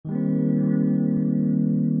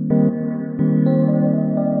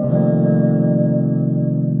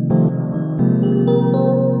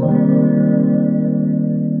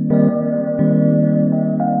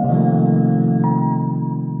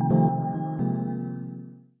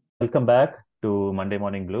welcome back to Monday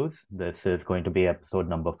Morning Blues. This is going to be episode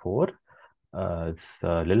number 4. It's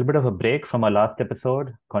a little bit of a break from our last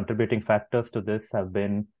episode. Contributing factors to this have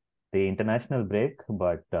been the international break,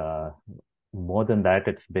 but more than that,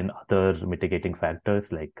 it's been other mitigating factors,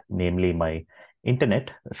 like namely my internet.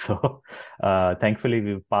 So thankfully,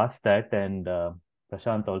 we've passed that, and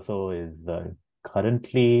Prashant also is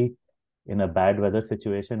currently in a bad weather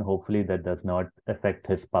situation. Hopefully, that does not affect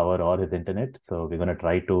his power or his internet. So we're going to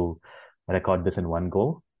try to record this in one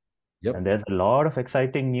go. And Yep. there's a lot of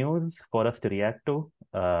exciting news for us to react to.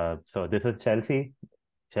 So this is Chelsea.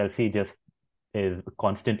 Chelsea just is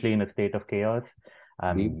constantly in a state of chaos.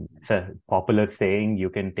 Indeed. It's a popular saying,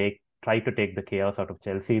 you can try to take the chaos out of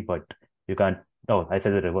Chelsea, but you can't. No, I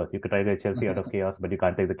said the reverse. You could try to take Chelsea out of chaos, but you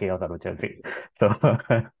can't take the chaos out of Chelsea. So,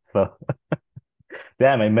 so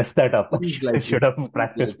damn, I messed that up. Seems I like should have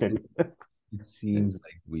practiced it. it seems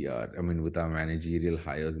like we are. I mean, with our managerial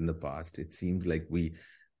hires in the past, it seems like we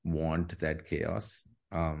want that chaos.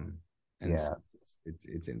 And so Yeah.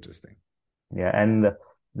 it's interesting. Yeah, and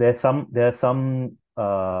there are some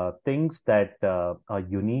things that are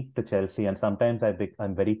unique to Chelsea, and sometimes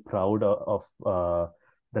I'm very proud of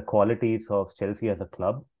the qualities of Chelsea as a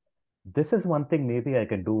club. This is one thing maybe I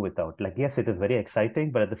can do without. Like, yes, it is very exciting,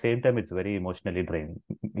 but at the same time, it's very emotionally draining.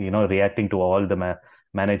 Reacting to all the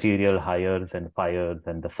managerial hires and fires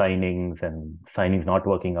and the signings not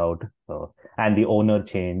working out. So, and the owner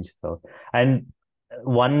change. So, and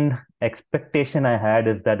one expectation I had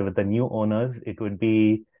is that with the new owners, it would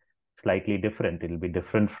be slightly different. It'll be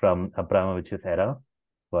different from Abramovich's era,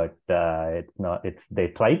 but it's not. They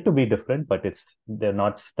tried to be different, but they're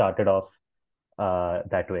not started off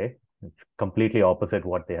that way. It's completely opposite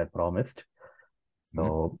what they had promised.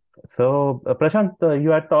 Yep. So, Prashant, you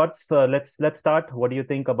had thoughts. Let's start. What do you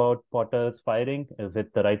think about Potter's firing? Is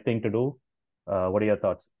it the right thing to do? What are your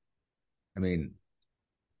thoughts? I mean,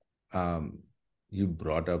 um, you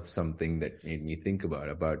brought up something that made me think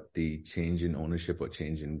about the change in ownership or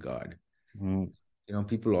change in guard. Mm,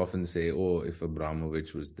 People often say, "Oh, if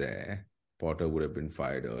Abramovich was there, Potter would have been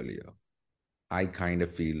fired earlier." I kind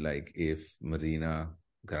of feel like if Marina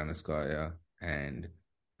Granovskaya and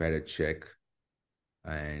Petr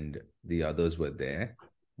and the others were there,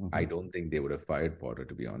 I mhm, don't think they would have fired Potter,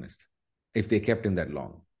 to be honest, if they kept him that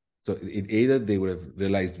long. So either they would have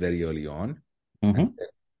realized very early on and mhm. said,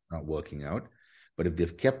 not working out. But if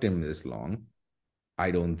they've kept him this long,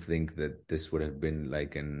 I don't think that this would have been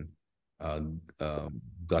like an uh,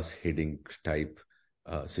 Gus Hiddink type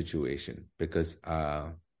situation, because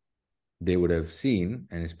they would have seen,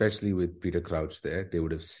 and especially with Peter Crouch there, they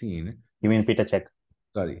would have seen. You mean Peter Cech?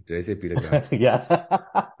 Sorry, did I say Peter Crouch? Yeah,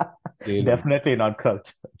 Clearly, definitely not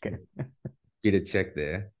Crouch. Okay. Peter Cech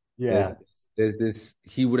there. There's Yeah, there's this.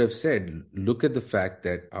 He would have said, "Look at the fact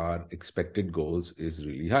that our expected goals is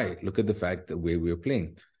really high. Look at the fact the way we're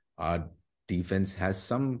playing. Our defense has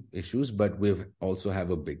some issues, but we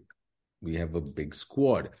have a big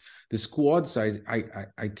squad. The squad size,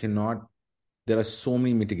 I cannot. There are so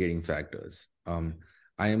many mitigating factors.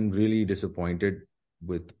 I am really disappointed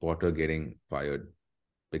with Potter getting fired,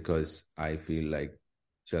 because I feel like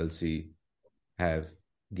Chelsea have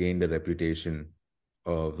gained a reputation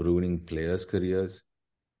of ruining players' careers.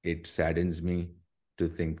 It saddens me to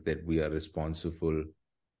think that we are responsible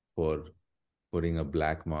for putting a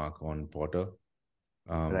black mark on Potter.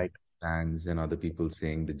 Um, right. Fans and other people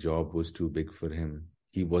saying the job was too big for him.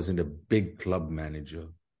 He wasn't a big club manager.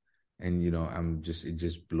 And it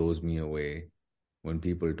just blows me away when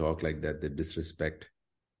people talk like that, the disrespect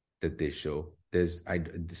that they show.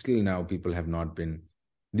 Still now people have not been.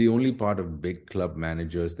 The only part of big club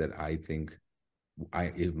managers that I think,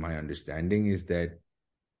 if my understanding is that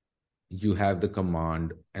you have the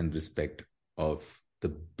command and respect of the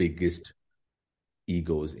biggest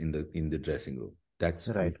egos in the dressing room. That's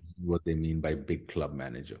Right. what they mean by big club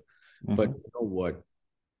manager. But Hmm. you know what?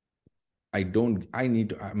 I don't. I need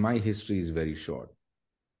to. My history is very short.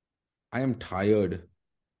 I am tired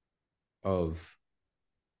of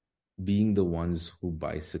being the ones who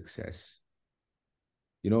buy success.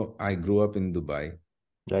 I grew up in Dubai.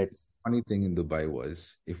 Right. Funny thing in Dubai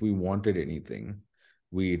was, if we wanted anything,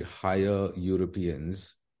 we'd hire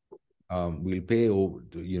Europeans. We'll pay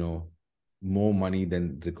more money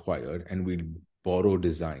than required, and we'll borrow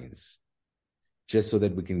designs just so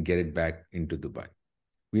that we can get it back into Dubai.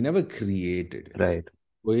 We never created it. Right.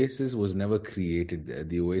 Oasis was never created there.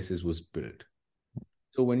 The Oasis was built.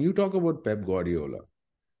 So when you talk about Pep Guardiola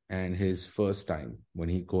and his first time when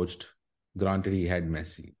he coached, granted he had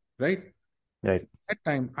Messi, right? Right. At that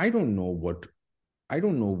time, I don't know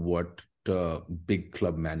what big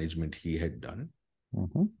club management he had done.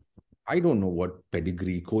 Hmm. I don't know what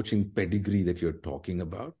pedigree, coaching pedigree that you're talking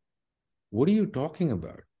about. What are you talking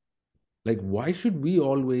about? Like, why should we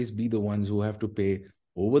always be the ones who have to pay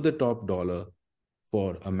over the top dollar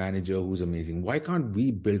for a manager who's amazing? Why can't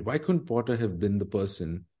we build? Why couldn't Potter have been the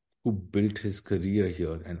person who built his career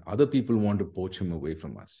here and other people want to poach him away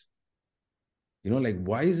from us? Like,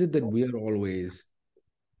 why is it that we are always,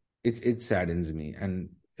 it saddens me. And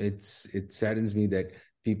it saddens me that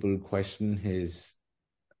people question his,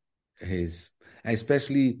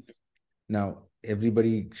 especially now,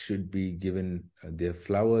 everybody should be given their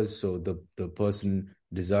flowers. So the person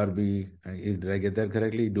Desarby, did I get that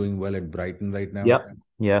correctly? Doing well at Brighton right now. Yep.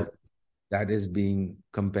 Yeah. That is being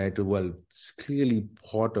compared to, well, clearly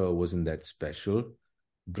Potter wasn't that special.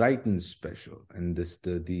 Brighton's special, and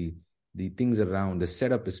the things around the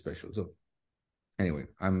setup is special. So anyway,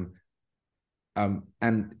 and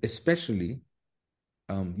especially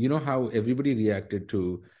you know how everybody reacted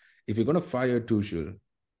to, if you're going to fire Tuchel,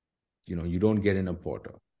 you don't get in a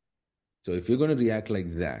Potter. So if you're going to react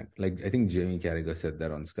like that, like I think Jamie Carragher said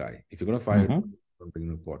that on Sky, if you're going to fire, don't bring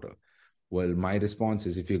in Potter. Well, my response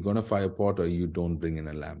is, if you're going to fire Potter, you don't bring in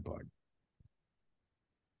a Lampard.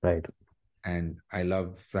 Right. And I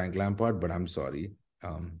love Frank Lampard, but I'm sorry,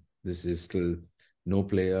 this is still no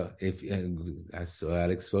player. If as Sir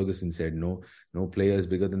Alex Ferguson said, no player is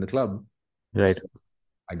bigger than the club. Right. So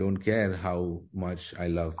I don't care how much I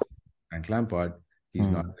love Frank Lampard. He's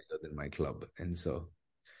not bigger than my club. And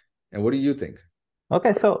what do you think?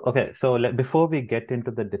 Okay, so before we get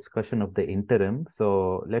into the discussion of the interim,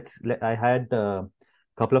 so I had a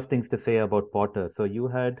couple of things to say about Potter. So you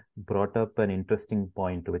had brought up an interesting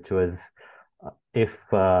point, which was if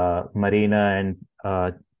Marina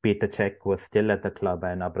and Peter Cech was still at the club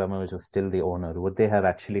and Abramovich was still the owner, would they have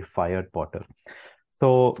actually fired Potter?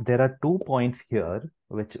 So there are 2 points here,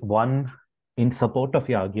 which one in support of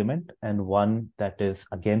your argument and one that is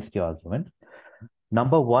against your argument.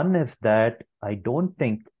 Number one is that I don't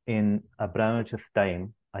think in Abramovich's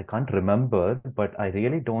time, I can't remember, but I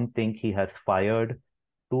really don't think he has fired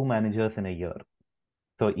two managers in a year.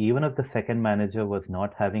 So even if the second manager was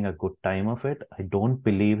not having a good time of it, I don't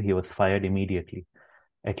believe he was fired immediately.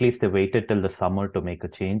 At least they waited till the summer to make a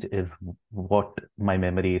change, is what my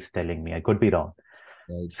memory is telling me. I could be wrong.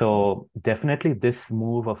 Right. So definitely this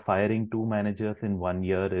move of firing two managers in 1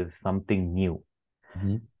 year is something new.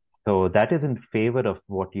 Mhm. So that is in favor of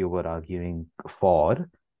what you were arguing for.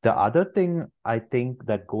 The other thing I think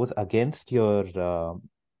that goes against your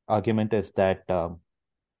argument is that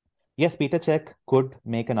yes, Peter Cech could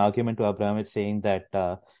make an argument to Abramovich saying that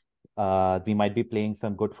we might be playing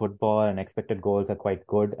some good football and expected goals are quite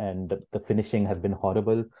good and the finishing has been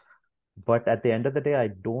horrible. But at the end of the day, I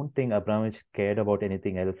don't think Abramovich cared about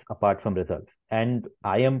anything else apart from results. And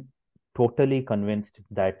I am totally convinced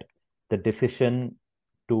that the decision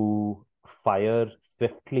to fire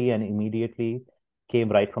swiftly and immediately came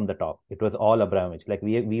right from the top. It was all Abramovich. Like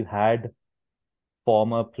we've had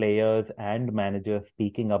former players and managers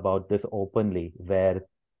speaking about this openly, where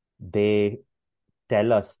they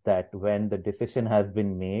tell us that when the decision has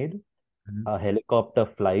been made, Mhm. a helicopter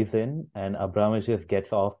flies in and Abramovich just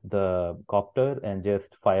gets off the copter and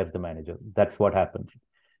just fires the manager. That's what happens.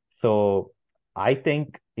 So I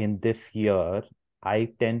think in this year,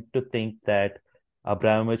 I tend to think that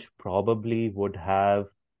Abramovich probably would have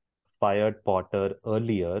fired Potter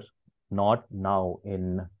earlier, not now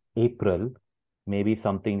in April, maybe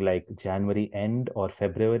something like January end or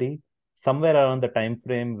February, somewhere around the time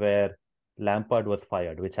frame where Lampard was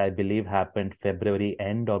fired, which I believe happened February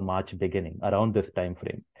end or March beginning, around this time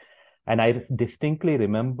frame. And I distinctly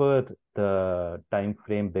remember the time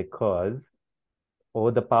frame because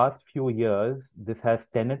over the past few years, this has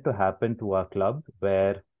tended to happen to our club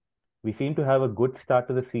where we seem to have a good start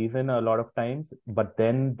to the season a lot of times, but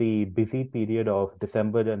then the busy period of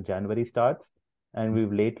December and January starts, and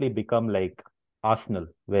we've lately become like Arsenal,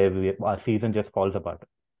 where our season just falls apart.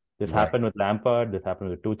 This Right. happened with Lampard, this happened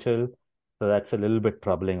with Tuchel, so that's a little bit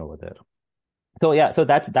troubling over there. So yeah, so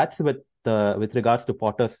that's with regards to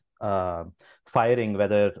Potter's firing,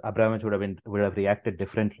 whether Abramovich would have reacted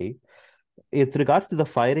differently. With regards to the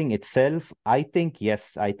firing itself, I think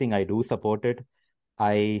yes, I think I do support it.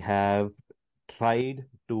 I have tried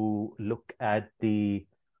to look at the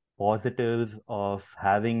positives of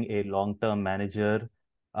having a long-term manager.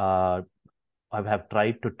 Uh, I have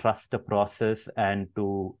tried to trust the process and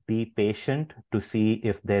to be patient to see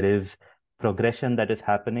if there is progression that is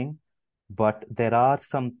happening. But there are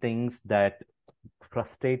some things that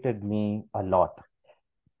frustrated me a lot.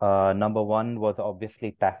 Number one was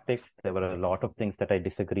obviously tactics. There were a lot of things that I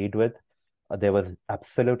disagreed with. There was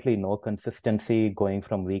absolutely no consistency going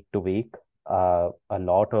from week to week. A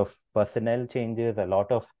lot of personnel changes, a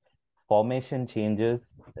lot of formation changes,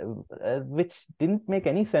 which didn't make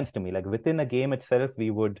any sense to me. Like within a game itself,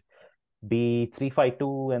 we would be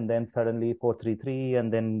 3-5-2 and then suddenly 4-3-3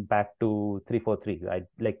 and then back to 3-4-3.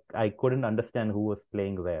 I couldn't understand who was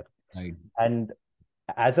playing where. Right. And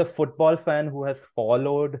as a football fan who has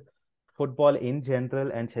followed football in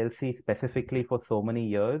general and Chelsea specifically for so many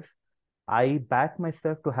years, I back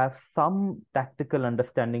myself to have some tactical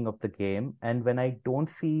understanding of the game. And when I don't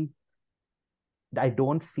see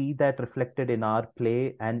that reflected in our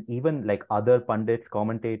play, and even like other pundits,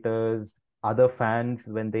 commentators, other fans,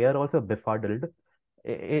 when they are also befuddled,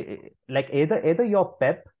 like either you're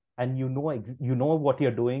Pep and you know what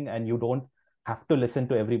you're doing, and you don't have to listen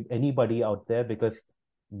to anybody out there because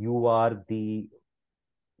you are the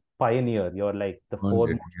pioneer, you're like the Haunted.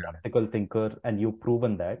 foremost Yeah. tactical thinker, and you've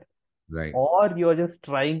proven that, Right. or you're just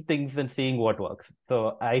trying things and seeing what works.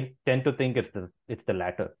 So I tend to think it's the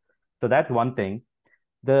latter. So that's one thing.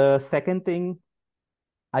 The second thing,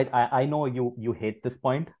 I know you hate this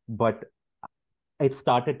point, but it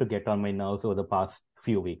started to get on my nerves over the past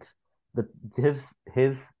few weeks. The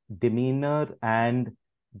his demeanor and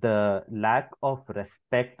the lack of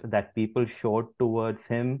respect that people showed towards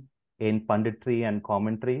him in punditry and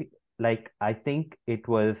commentary, like I think it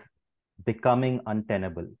was becoming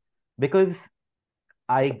untenable. Because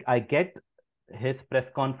I get his press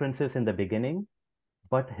conferences in the beginning,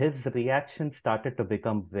 but his reaction started to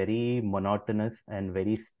become very monotonous and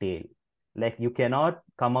very stale. Like you cannot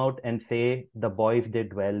come out and say the boys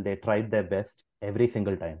did well, they tried their best every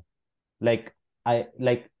single time. Like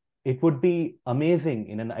like it would be amazing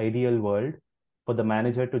in an ideal world for the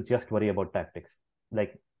manager to just worry about tactics.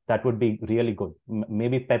 Like that would be really good.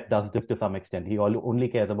 Maybe Pep does this to some extent. He only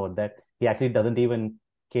cares about that. He actually doesn't even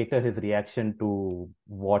cater his reaction to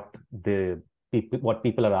what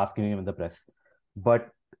people are asking him in the press. But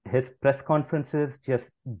his press conferences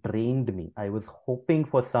just drained me. I was hoping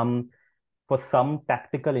for some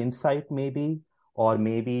tactical insight, maybe, or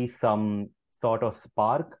maybe some sort of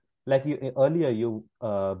spark. Like you earlier, you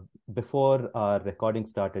before our recording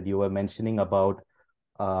started, you were mentioning about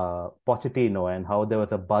Pochettino and how there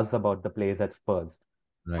was a buzz about the players at Spurs.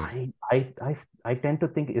 Right. I tend to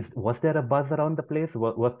think, was there a buzz around the place?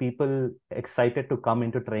 Were people excited to come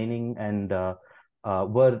into training, and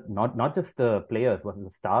were not just the players, was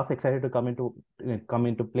the staff excited to come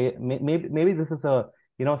into play? Maybe this is a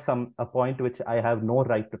point which I have no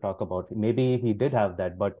right to talk about. Maybe he did have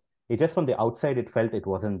that, but it just from the outside it felt it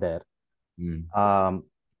wasn't there. Mm. Um,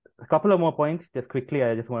 a couple of more points, just quickly.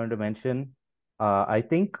 I just wanted to mention. I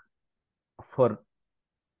think for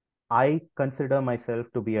I consider myself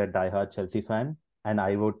to be a diehard Chelsea fan, and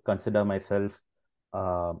I would consider myself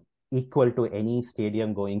uh, equal to any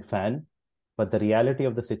stadium going fan. But the reality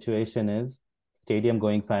of the situation is, stadium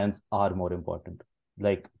going fans are more important.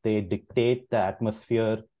 Like they dictate the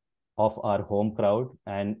atmosphere of our home crowd,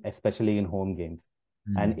 and especially in home games.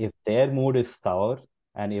 And Mm. if their mood is sour,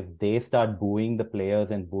 and if they start booing the players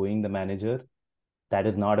and booing the manager, that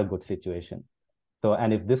is not a good situation. So,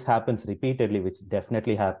 and if this happens repeatedly, which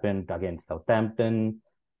definitely happened against Southampton,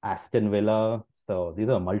 Aston Villa, so these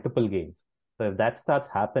are multiple games. So if that starts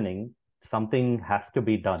happening, something has to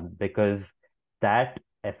be done, because that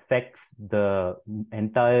affects the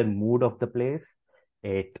entire mood of the place.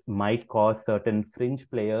 It might cause certain fringe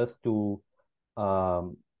players to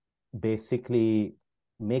um, basically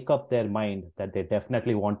make up their mind that they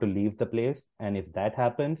definitely want to leave the place. And if that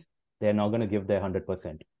happens, they're not going to give their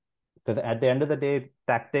 100%. Because at the end of the day,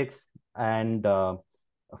 tactics and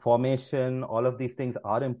formation, all of these things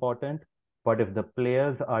are important. But if the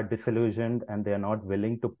players are disillusioned and they're not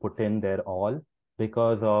willing to put in their all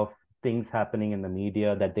because of things happening in the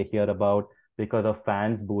media that they hear about, because of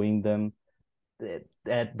fans booing them,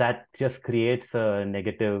 that just creates a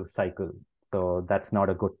negative cycle. So that's not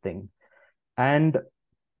a good thing. And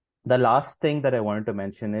the last thing that I wanted to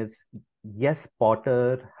mention is, yes,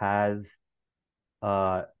 Potter has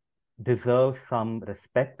uh, deserves some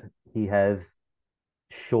respect. He has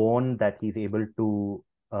shown that he's able to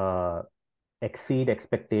exceed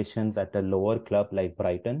expectations at a lower club like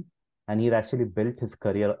Brighton. And he's actually built his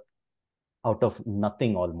career out of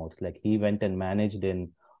nothing almost. Like he went and managed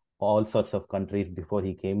in all sorts of countries before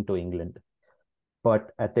he came to England.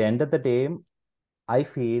 But at the end of the day, I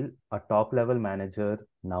feel a top level manager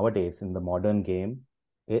nowadays in the modern game,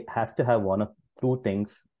 it has to have one of two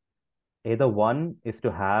things. Either one is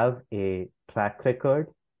to have a track record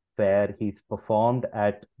where he's performed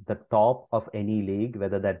at the top of any league,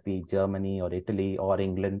 whether that be Germany or Italy or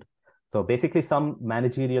England. So basically, some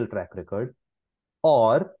managerial track record.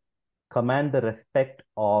 or command the respect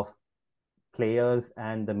of players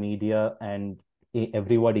and the media and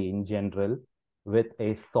everybody in general with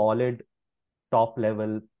a solid top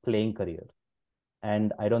level playing career.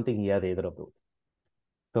 And I don't think he has either of those.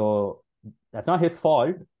 So that's not his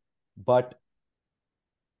fault. But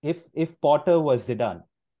if Potter was Zidane,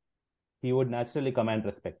 he would naturally command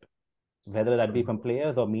respect, whether that be from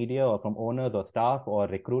players or media or from owners or staff or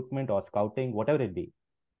recruitment or scouting, whatever it be.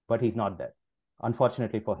 But he's not that,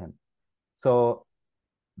 unfortunately for him. So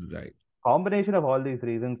Right. combination of all these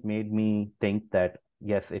reasons made me think that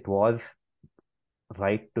yes, it was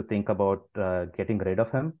right to think about getting rid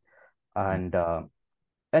of him. Mm.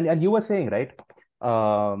 And and you were saying, right,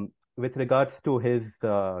 with regards to his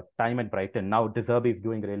time at Brighton, now De Zerbi is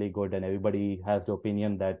doing really good, and everybody has the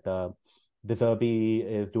opinion that De Zerbi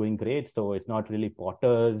is doing great. So it's not really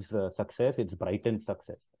Potter's success; it's Brighton's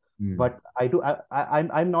success. Mm. But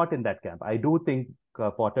I'm not in that camp. I do think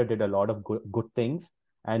Potter did a lot of good things,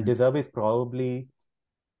 and De Zerbi is probably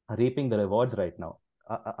reaping the rewards right now.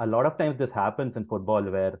 A lot of times this happens in football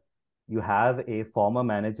where you have a former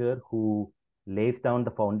manager who lays down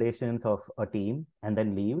the foundations of a team and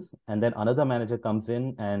then leaves, and then another manager comes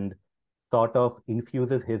in and sort of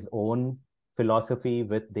infuses his own philosophy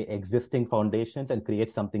with the existing foundations and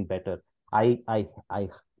creates something better. I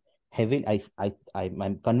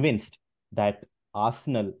I'm convinced that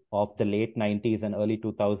Arsenal of the late 90s and early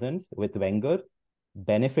 2000s with Wenger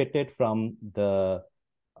benefited from the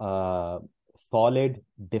uh, solid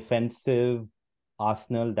defensive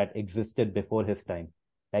Arsenal that existed before his time.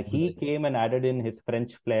 Like he Right. came and added in his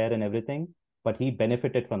French flair and everything, but he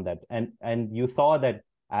benefited from that. And you saw that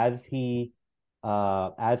as he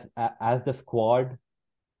as the squad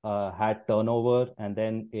had turnover, and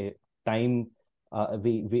then a time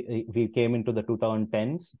we came into the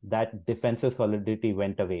 2010s, that defensive solidity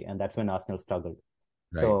went away, and that's when Arsenal struggled.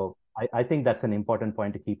 Right. So I think that's an important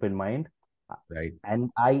point to keep in mind. Right. And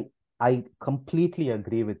I completely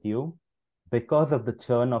agree with you. Because of the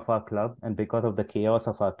churn of our club and because of the chaos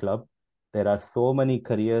of our club, there are so many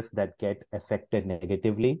careers that get affected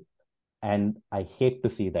negatively. And I hate to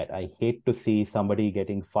see that. I hate to see somebody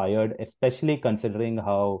getting fired, especially considering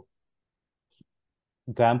how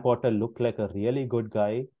Graham Potter looked like a really good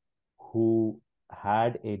guy who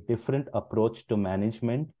had a different approach to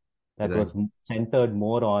management that Right. was centered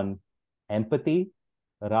more on empathy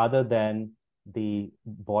rather than the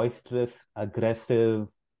boisterous, aggressive,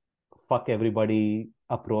 fuck everybody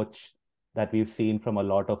approach that we've seen from a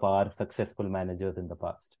lot of our successful managers in the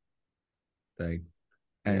past. Right.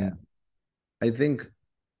 Yeah. And I think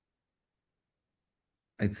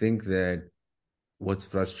I think that what's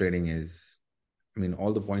frustrating is, I mean,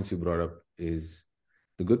 all the points you brought up is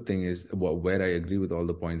the good thing is, well, where I agree with all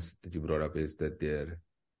the points that you brought up is that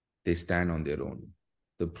they stand on their own.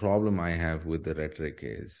 The problem I have with the rhetoric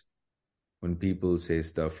is when people say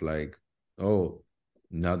stuff like, "Oh,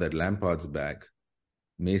 now that Lampard's back,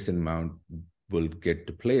 Mason Mount will get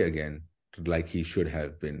to play again like he should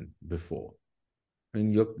have been before." I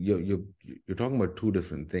mean, you're talking about two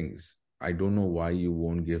different things. I don't know why you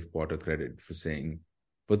won't give Potter credit for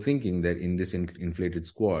thinking that in this inflated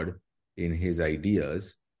squad, in his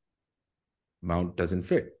ideas, Mount doesn't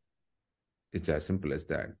fit. It's as simple as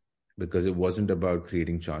that. Because it wasn't about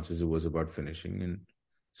creating chances, it was about finishing. And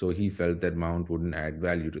so he felt that Mount wouldn't add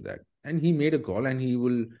value to that. And he made a call and he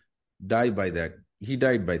will die by that. He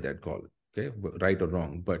died by that call. Okay, right or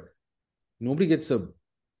wrong. But nobody gets a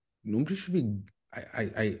nobody should be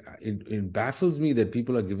it baffles me that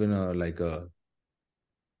people are given a like a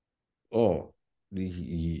oh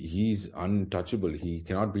he's untouchable, he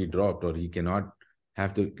cannot be dropped, or he cannot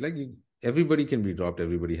have to like everybody can be dropped,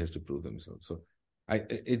 everybody has to prove themselves. So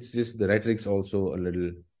it's just the rhetoric's also a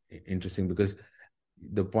little interesting because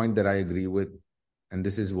the point that I agree with, and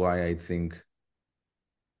this is why I think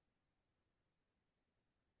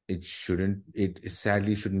it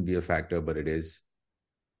sadly shouldn't be a factor, but it is.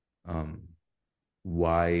 um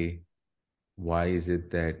why why is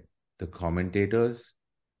it that the commentators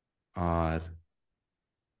are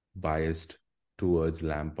biased towards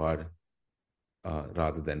Lampard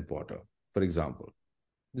rather than Potter? For example,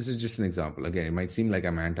 this is just an example. Again, it might seem like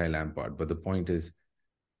I'm anti-Lampard, but the point is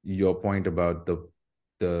your point about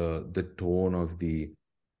the tone of the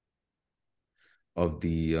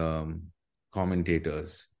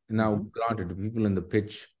commentators. Now, Mm-hmm. granted, the people in the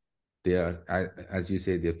pitch, they are, as you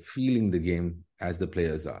say, they're feeling the game as the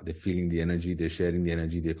players are. They're feeling the energy, they're sharing the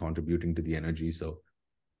energy, they're contributing to the energy. So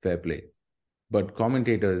fair play. But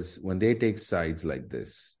commentators, when they take sides like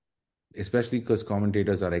this, especially because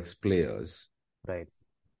commentators are ex-players, Right.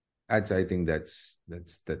 I think that's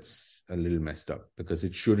a little messed up because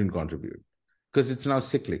it shouldn't contribute because it's now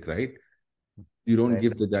cyclic, right? You don't Right.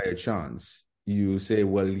 give the guy a chance. You say,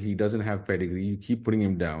 well, he doesn't have pedigree. You keep putting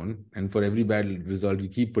him down, and for every bad result, you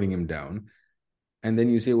keep putting him down. And then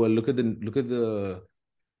you say, well, look at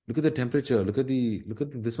the temperature. Look at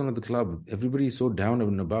this one at the club. Everybody's so down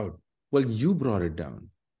and about. Well, you brought it down.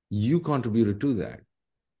 You contributed to that.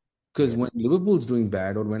 Because Yes. when Liverpool's doing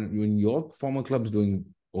bad or when your former club's doing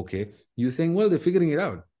okay, you're saying, well, they're figuring it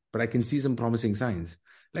out. But I can see some promising signs.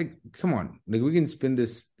 Like, come on. Like we can spin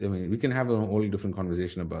this. I mean, we can have a whole different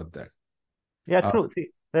conversation about that. Yeah, Uh, true. See,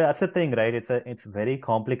 that's the thing, right? It's very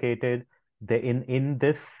complicated. In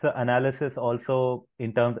this analysis also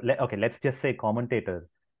in terms, okay, let's just say commentators.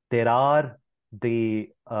 There are the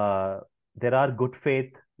there are good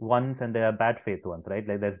faith ones and there are bad faith ones, right?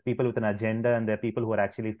 Like there's people with an agenda and there are people who are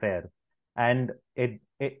actually fair. And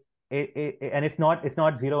and it's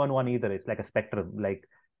not zero and one either. It's like a spectrum. Like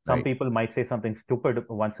some right, people might say something stupid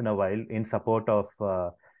once in a while in support of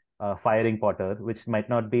firing Potter, which might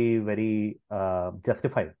not be very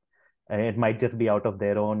justified. It might just be out of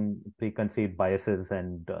their own preconceived biases,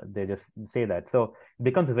 and they just say that. So it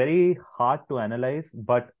becomes very hard to analyze.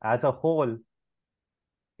 But as a whole,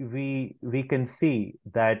 we can see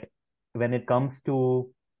that when it comes to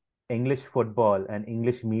English football and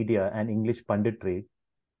English media and English punditry,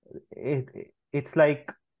 it's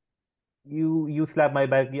like you slap my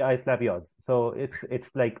back, yeah, I slap yours. So it's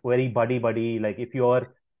like very buddy buddy. Like if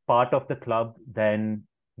you're part of the club, then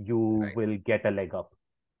you right, will get a leg up.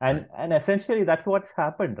 right, And essentially that's what's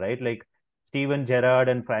happened, right? Like Steven Gerrard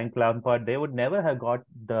and Frank Lampard, they would never have got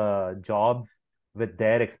the jobs with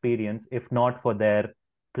their experience if not for their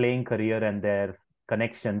playing career and their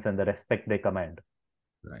connections and the respect they command.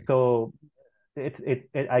 right, So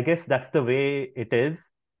I guess that's the way it is.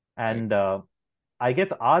 right, And I guess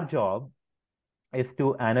our job is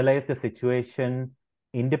to analyze the situation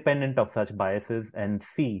independent of such biases and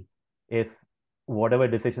see if whatever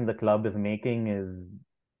decision the club is making is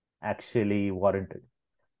actually warranted.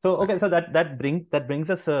 So right. okay, so that brings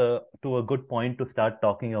us to a good point to start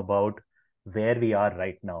talking about where we are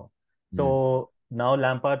right now. Mm. So now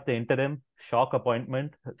Lampard's the interim shock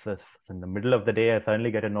appointment. It's in the middle of the day. I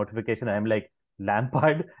suddenly get a notification. I'm like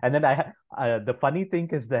Lampard, and then the funny thing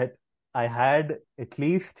is that I had at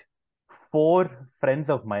least four friends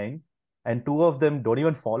of mine, and two of them don't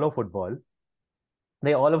even follow football.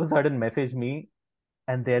 They all of a sudden message me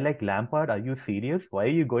and they're like, Lampard, are you serious? Why are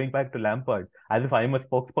you going back to Lampard? As if I'm a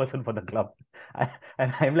spokesperson for the club.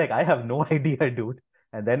 And I'm like, I have no idea, dude.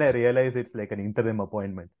 And then I realize it's like an interim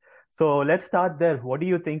appointment. So let's start there. What do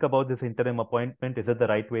you think about this interim appointment? Is it the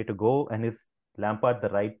right way to go? And is Lampard the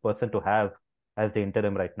right person to have as the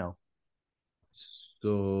interim right now?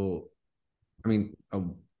 So, I mean,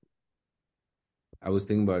 I was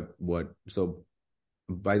thinking about what. So,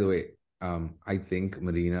 by the way, I think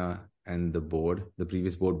Marina and the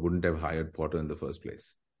previous board, wouldn't have hired Potter in the first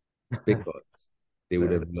place because they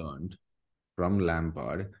would Right. have learned from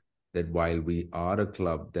Lampard that while we are a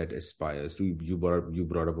club that aspires to, you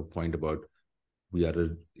brought up a point about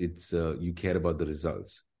you care about the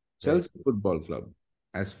results. Right. Chelsea Football Club,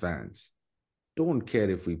 as fans, don't care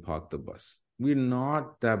if we park the bus. We're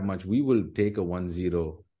not that much. We will take a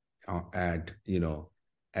 1-0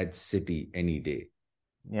 at City any day.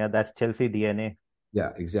 Yeah, that's Chelsea DNA.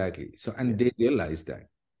 Yeah, exactly. So, Yeah. and they realized that.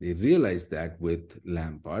 They realized that with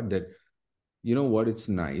Lampard that, you know what, it's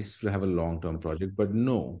nice to have a long-term project, but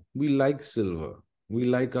no, we like silver. We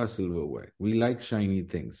like our silverware. We like shiny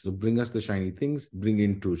things. So bring us the shiny things, bring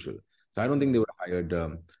in Tuchel. So I don't think they would have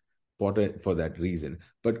hired Potter for that reason.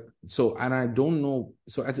 But so, and I don't know.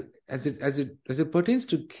 So as it pertains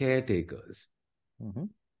to caretakers, Hmm.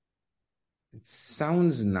 it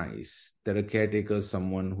sounds nice that a caretaker is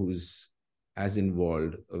someone who's as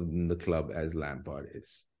involved in the club as Lampard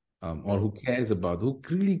is, or Right. who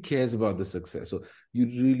really cares about the success. So you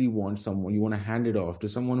really want someone, you want to hand it off to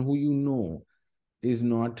someone who you know is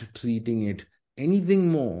not treating it anything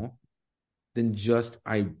more than just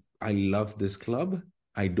I love this club.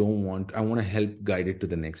 I want to help guide it to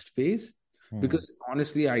the next phase. Hmm. Because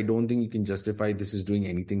honestly, I don't think you can justify this is doing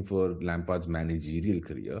anything for Lampard's managerial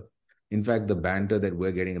career. In fact, the banter that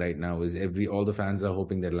we're getting right now is all the fans are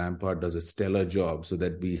hoping that Lampard does a stellar job so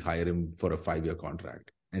that we hire him for a 5-year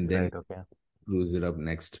contract and then Right. Okay. cruise it up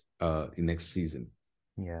next season.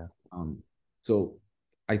 Yeah. Um, so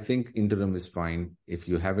I think interim is fine. If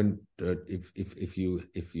you haven't, if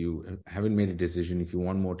you haven't made a decision, if you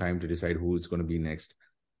want more time to decide who is going to be next,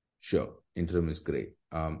 sure, interim is great.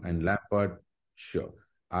 And Lampard, sure.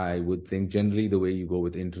 I would think generally the way you go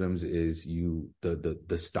with interims is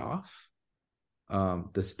the staff.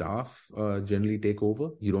 The staff generally take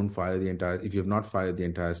over. You don't fire the entire, if you have not fired the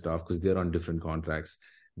entire staff because they're on different contracts,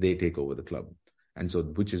 they take over the club. And so,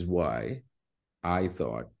 which is why I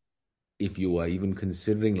thought if you are even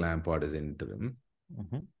considering Lampard as interim,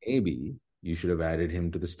 maybe you should have added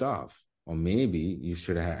him to the staff, or maybe you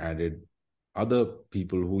should have added other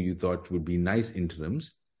people who you thought would be nice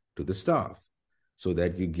interims to the staff, so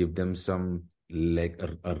that you give them some like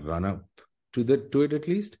a run up to it at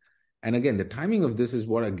least. And again, the timing of this is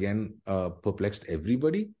what again perplexed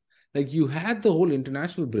everybody. Like you had the whole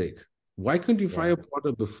international break. Why couldn't you fire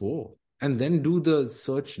Potter before and then do the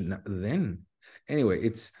search then? Anyway,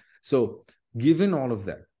 it's so given all of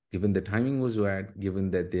that, given the timing was bad,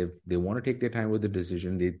 given that they want to take their time with the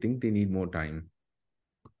decision, they think they need more time.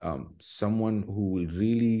 Someone who will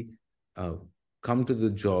really come to the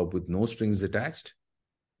job with no strings attached,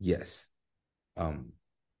 yes.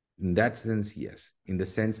 In that sense, yes. In the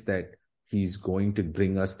sense that he's going to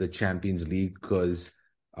bring us the Champions League because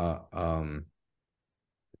Di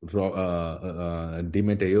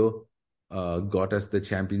Matteo got us the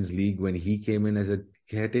Champions League when he came in as a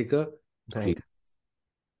caretaker. Right.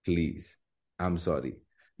 Please. I'm sorry.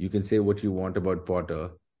 You can say what you want about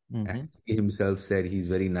Potter. And he himself said he's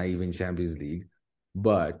very naive in Champions League,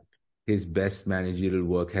 but his best managerial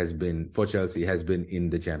work has been for Chelsea has been in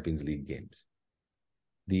the Champions League games.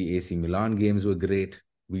 The AC Milan games were great.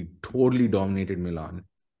 We totally dominated Milan.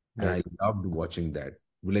 And I loved watching that.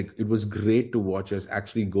 Like it was great to watch us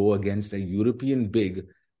actually go against a European big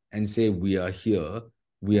and say, we are here.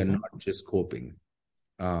 We are not just coping.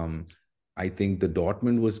 I think the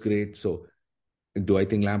Dortmund was great. So do I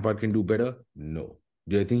think Lampard can do better? No.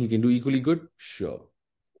 Do I think he can do equally good? Sure.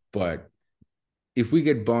 But if we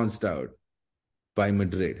get bounced out by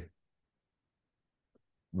Madrid,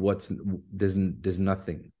 there's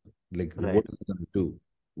nothing. Like what is he going to do?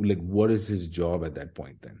 Like what is his job at that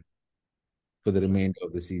point then? For the remainder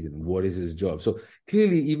of the season, what is his job? So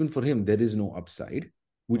clearly, even for him, there is no upside,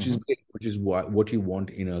 which is great, which is what you want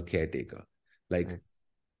in a caretaker. Like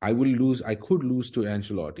I could lose to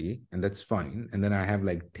Ancelotti, and that's fine. And then I have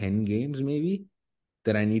like 10 games maybe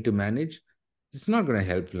that I need to manage. It's not going to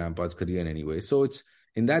help Lampard's career in any way. So it's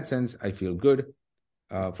in that sense, I feel good.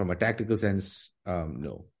 From a tactical sense,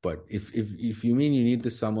 no. But if you mean you need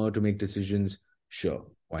the summer to make decisions, sure,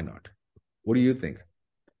 why not? What do you think?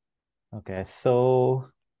 Okay, so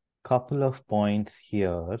couple of points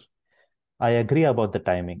here. I agree about the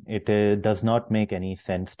timing. It does not make any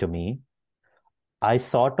sense to me. I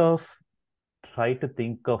sort of try to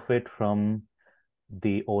think of it from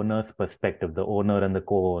the owner's perspective, the owner and the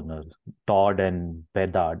co-owner, Todd and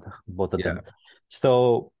Bedard, both of them.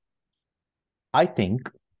 So I think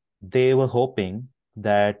they were hoping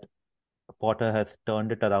that Potter has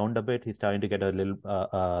turned it around a bit. He's starting to get a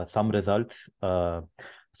little some results,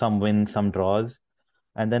 some wins, some draws.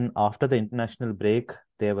 And then after the international break,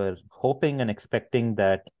 they were hoping and expecting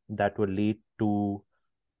that that would lead to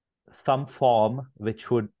some form which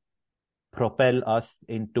would propel us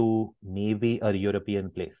into maybe a European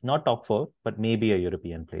place. Not top four, but maybe a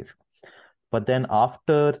European place. But then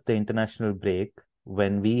after the international break,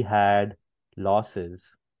 when we had losses,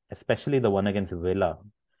 especially the one against Villa,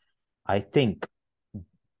 I think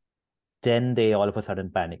then they all of a sudden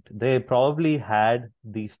panicked. They probably had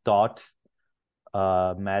these thoughts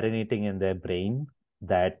marinating in their brain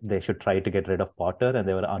that they should try to get rid of Potter, and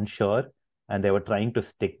they were unsure, and they were trying to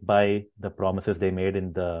stick by the promises they made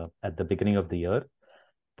at the beginning of the year.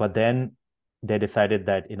 But then they decided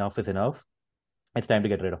that enough is enough. It's time to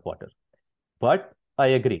get rid of Potter. But I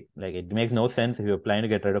agree. Like it makes no sense if you're planning to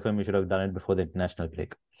get rid of him, you should have done it before the international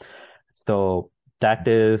break. So that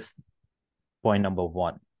is point number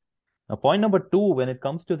one. Now, point number two, when it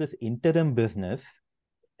comes to this interim business,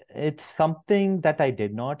 it's something that I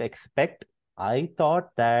did not expect. I thought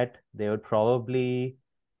that they would probably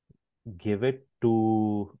give it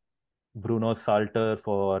to Bruno Salter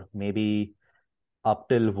for maybe up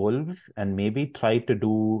till Wolves and maybe try to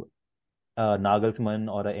do a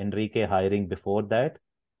Nagelsmann or a Enrique hiring before that.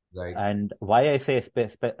 Right. And why I say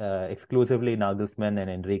exclusively Nagelsmann and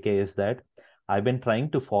Enrique is that I've been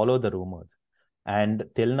trying to follow the rumors. And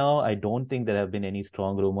till now, I don't think there have been any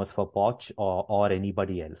strong rumors for Poch or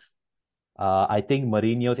anybody else. I think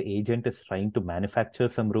Mourinho's agent is trying to manufacture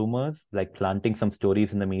some rumors, like planting some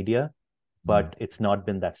stories in the media, but it's not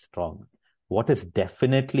been that strong. What has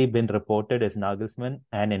definitely been reported is Nagelsmann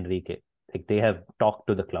and Enrique. Like they have talked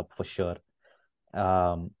to the club for sure.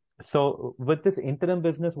 So with this interim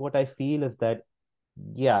business, what I feel is that,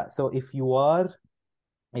 yeah, so if your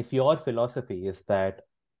philosophy is that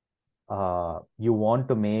you want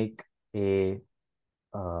to make a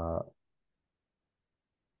uh,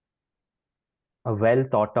 a well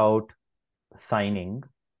thought out signing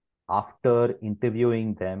after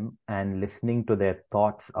interviewing them and listening to their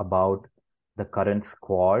thoughts about the current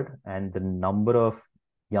squad and the number of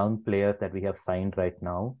young players that we have signed right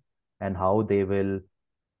now and how they will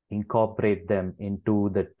incorporate them into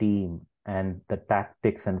the team and the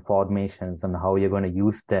tactics and formations and how you're going to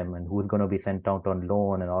use them and who's going to be sent out on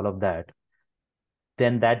loan and all of that,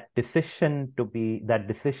 then that decision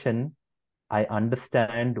I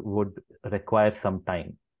understand would require some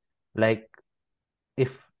time. Like if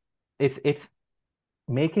it's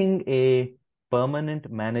making a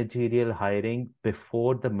permanent managerial hiring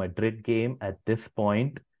before the Madrid game at this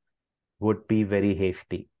point would be very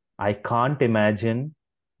hasty. I can't imagine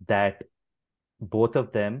that both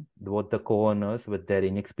of them, both the co-owners with their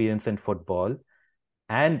inexperience in football,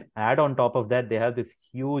 and add on top of that, they have this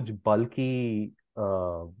huge, bulky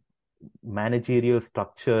managerial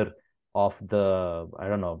structure of the, I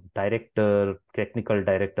don't know, director, technical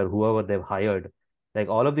director, whoever they've hired. Like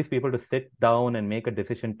all of these people to sit down and make a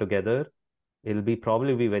decision together, it'll be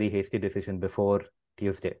probably be very hasty decision before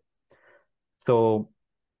Tuesday. So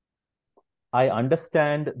I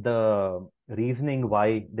understand the reasoning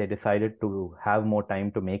why they decided to have more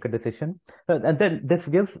time to make a decision. And then this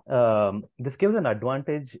gives an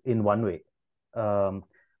advantage in one way. Um,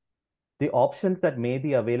 the options that may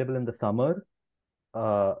be available in the summer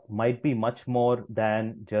might be much more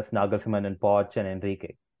than just Nagelsmann and Poch and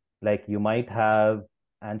Enrique. Like you might have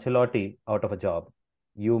Ancelotti out of a job.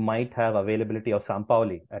 You might have availability of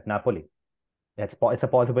Sampaoli at Napoli. It's a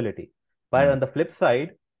possibility. But on Mm. the flip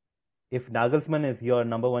side, if Nagelsmann is your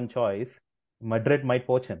number one choice, Madrid might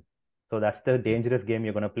poach him. So that's the dangerous game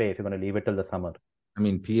you're going to play if you're going to leave it till the summer. I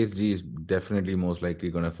mean, PSG is definitely most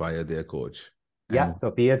likely going to fire their coach. Yeah, And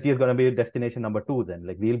so PSG is going to be destination number two then.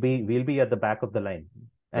 Like we'll be at the back of the line,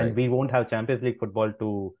 and right, we won't have Champions League football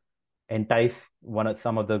to entice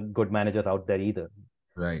some of the good managers out there either.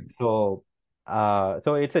 right. So,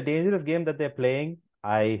 so it's a dangerous game that they're playing.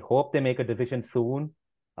 I hope they make a decision soon.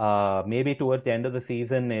 Maybe towards the end of the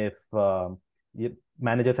season, if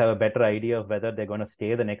managers have a better idea of whether they're going to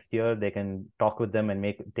stay the next year, they can talk with them and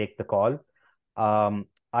take the call.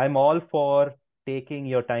 I'm all for taking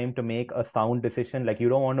your time to make a sound decision. Like you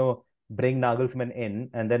don't want to bring Nagelsmann in,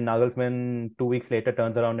 and then Nagelsmann 2 weeks later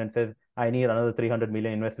turns around and says, "I need another 300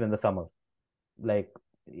 million invested in the summer." Like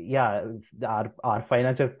yeah, our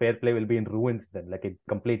financial fair play will be in ruins then, like in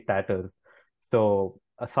complete tatters. So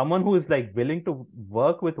someone who is like willing to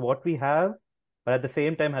work with what we have, but at the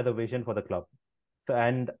same time has a vision for the club. So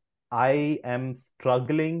and I am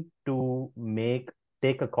struggling to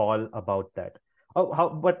take a call about that. Oh, how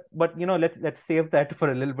but let's save that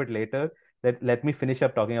for a little bit later. Let me finish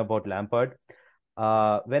up talking about Lampard.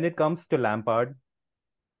 When it comes to Lampard,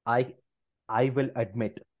 I I will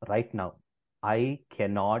admit right now, I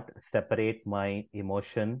cannot separate my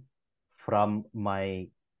emotion from my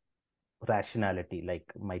rationality,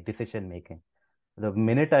 like my decision making. The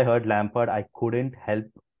minute I heard Lampard, I couldn't help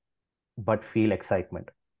but feel excitement.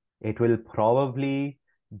 It will probably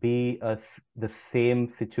be the same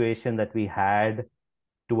situation that we had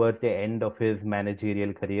towards the end of his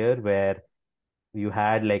managerial career, where you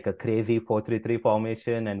had like a crazy 4-3-3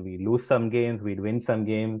 formation and we lose some games, we'd win some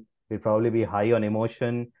games, we'd probably be high on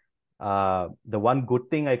emotion. The one good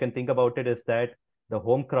thing I can think about it is that the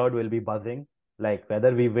home crowd will be buzzing. Like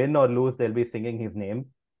whether we win or lose, they'll be singing his name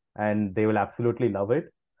and they will absolutely love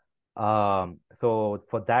it. So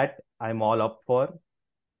for that, I'm all up for.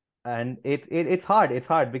 And it's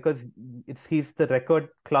hard because he's the record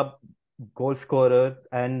club goal scorer,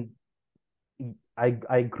 and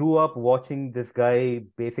I grew up watching this guy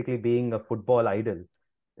basically being a football idol.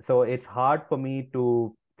 So it's hard for me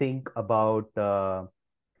to think about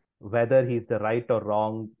whether he's the right or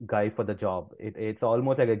wrong guy for the job. It's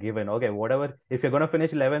almost like a given. Okay, whatever. If you're gonna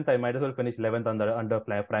finish 11th, I might as well finish 11th under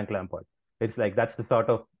Frank Lampard. It's like that's the sort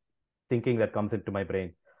of thinking that comes into my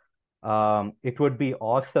brain. It would be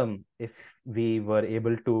awesome if we were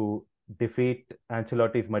able to defeat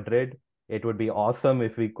Ancelotti's Madrid. It would be awesome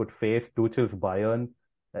if we could face Tuchel's Bayern.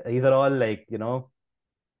 These are all like,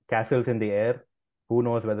 castles in the air. Who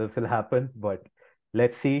knows whether this will happen, but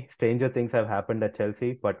let's see. Stranger things have happened at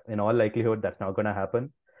Chelsea, but in all likelihood, that's not going to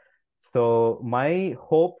happen. So my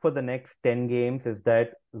hope for the next 10 games is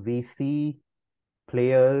that we see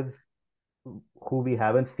players who we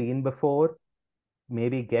haven't seen before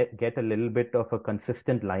maybe get a little bit of a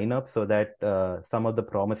consistent lineup so that some of the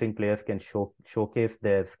promising players can showcase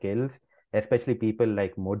their skills, especially people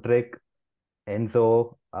like Modric,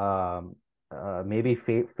 Enzo. maybe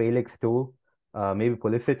Felix too. Maybe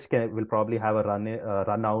Pulisic will probably have a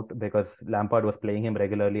run out because Lampard was playing him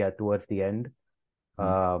regularly towards the end.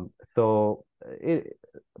 Mm. So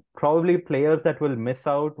probably players that will miss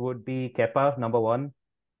out would be Kepa, number one.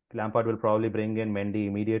 Lampard will probably bring in Mendy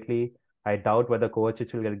immediately. I doubt whether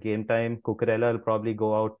Kovacic will get game time. Cucurella will probably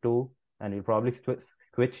go out too, and he'll probably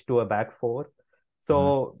switch to a back four. Mm.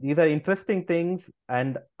 So these are interesting things,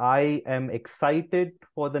 and I am excited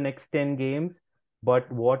for the next 10 games.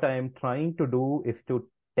 But what I am trying to do is to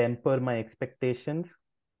temper my expectations.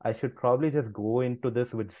 I should probably just go into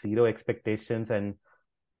this with zero expectations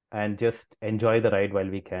and just enjoy the ride while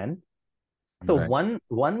we can. So Right.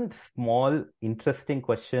 one small interesting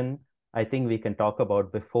question I think we can talk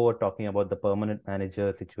about before talking about the permanent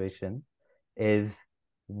manager situation is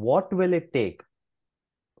what will it take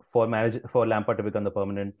for Lampard to become the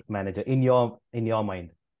permanent manager in your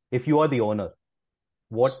mind? If you are the owner,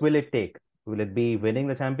 what will it take? Will it be winning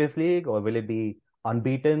the Champions League or will it be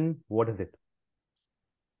unbeaten? What is it?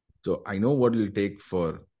 So I know what it'll take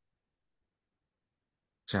for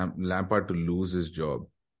Lampard to lose his job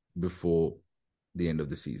before the end of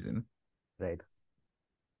the season. Right,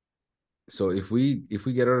 So if we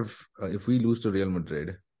get out of if we lose to Real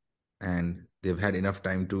Madrid and they've had enough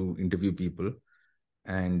time to interview people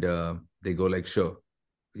and they go like, sure,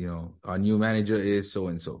 our new manager is so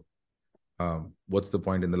and so. What's the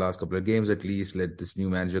point in the last couple of games? At least let this new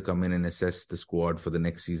manager come in and assess the squad for the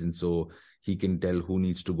next season so he can tell who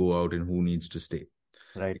needs to go out and who needs to stay.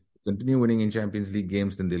 right. If they continue winning in Champions League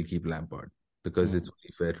games, then they'll keep Lampard because Hmm. it's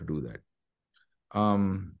only fair to do that.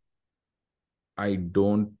 I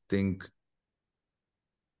don't think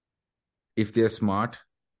if they're smart,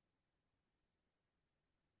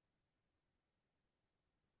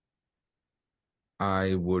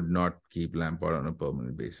 I would not keep Lampard on a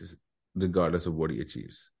permanent basis, regardless of what he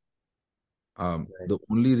achieves. Right. The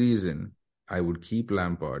only reason I would keep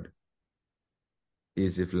Lampard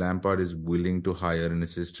is if Lampard is willing to hire an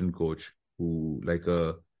assistant coach who, like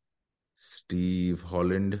a Steve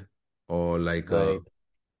Holland, or Right.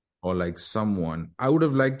 like someone. I would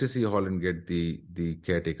have liked to see Holland get the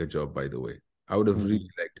caretaker job. By the way, I would have really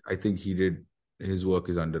Hmm. liked. I think he did. His work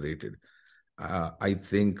is underrated. I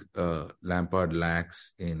think Lampard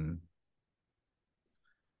lacks in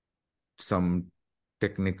some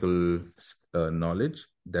technical knowledge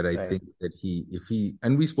that I Right. think that if he,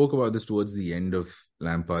 and we spoke about this towards the end of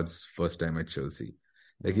Lampard's first time at Chelsea.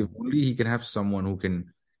 Like if Hmm. only he can have someone who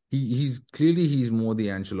can, he's more the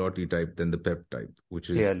Ancelotti type than the Pep type, which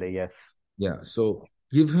is, Clearly, yes. yeah. So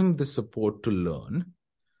give him the support to learn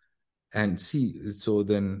and see. So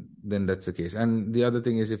then that's the case. And the other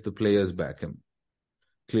thing is if the players back him.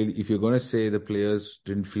 Clearly, if you're going to say the players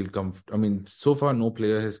didn't feel comfortable, I mean, so far no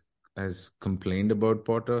player has complained about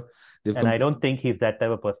Potter. They've And I complained don't think he's that type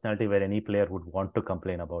of personality where any player would want to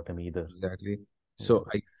complain about him either. exactly. Yeah. So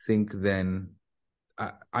I think then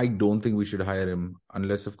I don't think we should hire him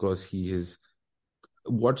unless, of course, he is.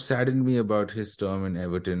 What saddened me about his term in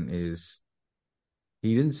Everton is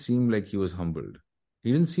he didn't seem like he was humbled.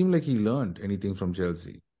 He didn't seem like he learned anything from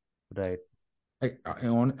Chelsea. Right.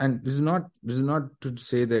 And this is not to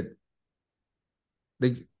say that,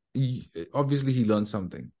 like, obviously he learned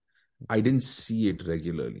something. I didn't see it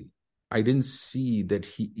regularly. I didn't see that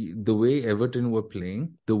the way Everton were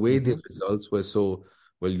playing, the way their Hmm. results were so,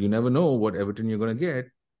 well, you never know what Everton you're going to get.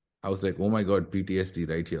 I was like, oh my God, PTSD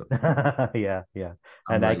right here. Yeah, yeah.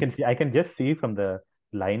 I'm And like, I can just see from the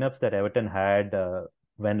lineups that Everton had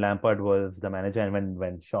when Lampard was the manager and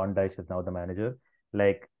when Sean Dyche is now the manager,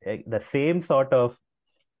 like the same sort of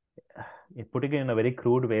putting it in a very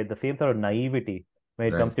crude way, the same sort of naivety when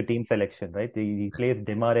it right, comes to team selection, right? He plays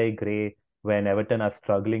Demarai Gray when Everton are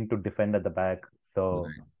struggling to defend at the back. So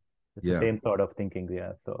right, it's the yeah, same sort of thinking,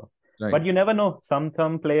 yeah. So, right. but you never know. Some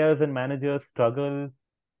players and managers struggle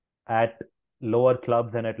at lower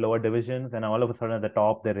clubs and at lower divisions, and all of a sudden at the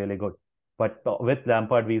top they're really good. But with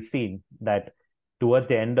Lampard, we've seen that towards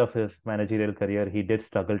the end of his managerial career, he did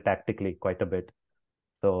struggle tactically quite a bit.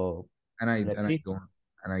 So And I let's and I see. don't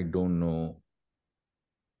and I don't know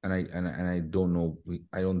and I don't know.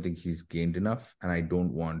 I don't think he's gained enough, and I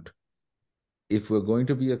don't want. If we're going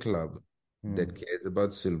to be a club that Hmm. cares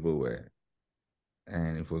about silverware,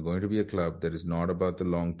 and if we're going to be a club that is not about the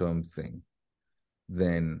long term thing,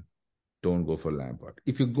 then don't go for Lampard.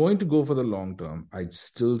 If you're going to go for the long term, I'd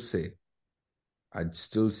still say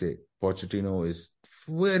Pochettino is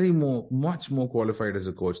much more qualified as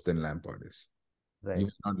a coach than Lampard is. You Right. may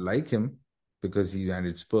not like him because he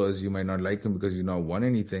landed Spurs. You might not like him because he's not won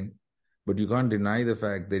anything, but you can't deny the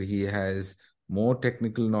fact that he has more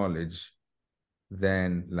technical knowledge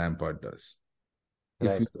than Lampard does.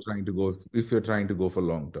 Right. if you're trying to go for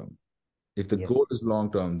long term. If the Yes. goal is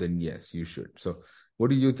long term, then yes, you should. So, what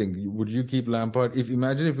do you think? Would you keep Lampard? If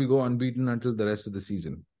we go unbeaten until the rest of the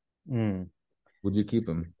season, Mm. would you keep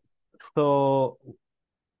him? So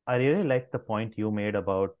I really like the point you made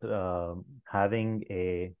about having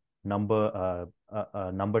a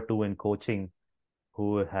number two in coaching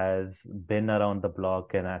who has been around the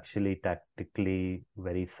block and actually tactically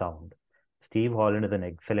very sound. Steve Holland is an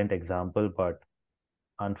excellent example, but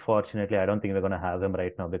unfortunately, I don't think we're going to have him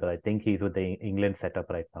right now because I think he's with the England setup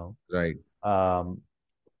right now. Right, Um,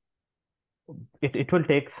 it will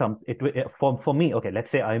take some it will, for me. Okay, let's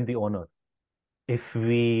say I'm the owner. If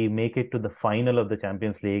we make it to the final of the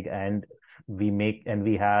Champions League and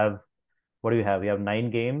we have what do we have? We have 9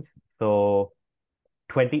 games. So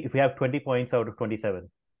 20, if we have 20 points out of 27,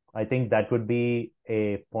 I think that would be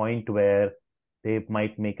a point where they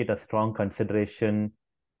might make it a strong consideration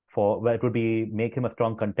where it would be make him a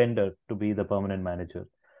strong contender to be the permanent manager.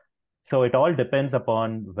 So it all depends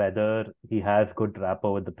upon whether he has good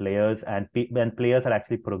rapport with the players and players are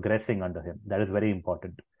actually progressing under him. That is very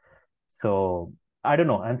important. So I don't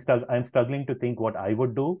know. I'm struggling to think what I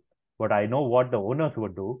would do, but I know what the owners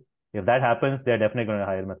would do. If that happens, they're definitely going to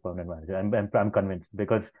hire him as permanent manager. I'm convinced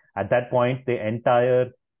because at that point, the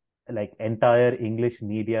entire English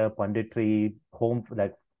media, punditry, home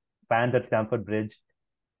like fans at Stamford Bridge,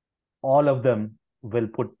 all of them will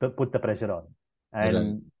put the pressure on.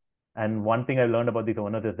 right. And one thing I've learned about these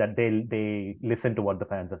owners is that they listen to what the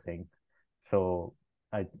fans are saying. So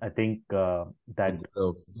I think For that good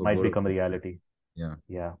or for might good or become a for bad. reality. Yeah.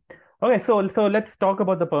 Yeah. Okay, so let's talk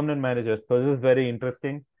about the permanent managers. So this is very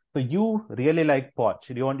interesting. So you really like Poch.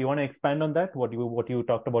 Do you want to expand on that? What you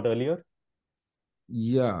talked about earlier?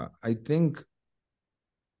 Yeah, I think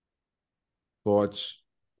Poch,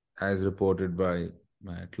 as reported by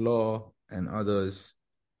Matt Law and others,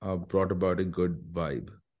 brought about a good vibe,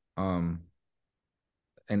 um,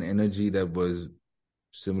 an energy that was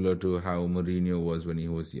similar to how Mourinho was when he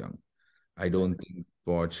was young. I Right. don't think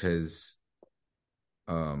Poch has.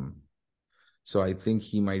 Um, so I think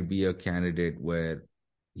he might be a candidate where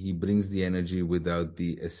he brings the energy without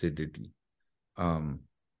the acidity. Um,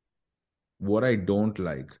 what I don't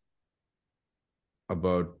like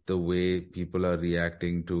about the way people are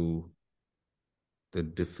reacting to the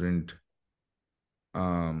different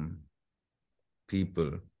um,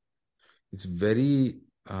 people, it's very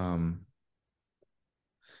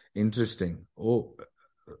interesting.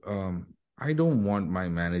 I don't want my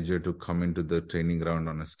manager to come into the training ground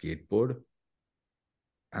on a skateboard.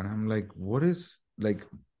 And I'm like, what is like,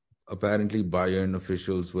 apparently Bayern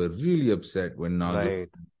officials were really upset when Nagel, Right.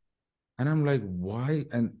 and I'm like, why?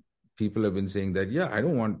 And people have been saying that, yeah, I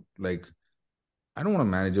don't want a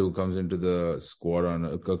manager who comes into the squad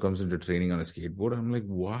comes into training on a skateboard. I'm like,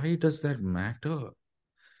 why does that matter?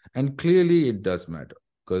 And clearly it does matter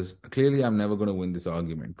because clearly I'm never going to win this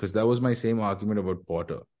argument because that was my same argument about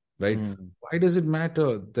Potter, right? Mm. Why does it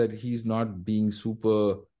matter that he's not being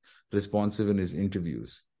super responsive in his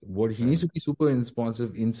interviews? What he needs Right. to be super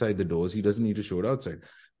responsive inside the doors. He doesn't need to show it outside,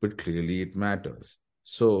 but clearly it matters.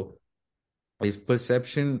 So if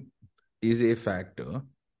perception is a factor,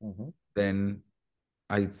 Mm-hmm. then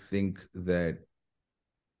I think that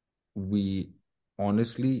we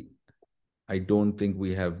honestly, I don't think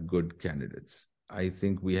we have good candidates. I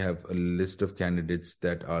think we have a list of candidates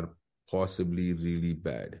that are possibly really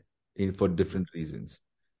bad for different reasons.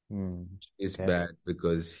 Mm. Is Okay. bad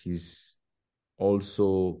because his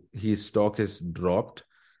stock has dropped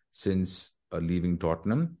since leaving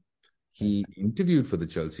Tottenham. Right. He interviewed for the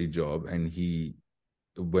Chelsea job and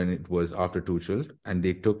when it was after Tuchel and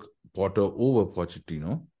they took Potter over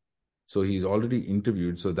Pochettino. So he's already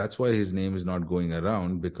interviewed. So that's why his name is not going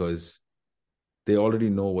around because they already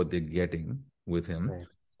know what they're getting with him. Right.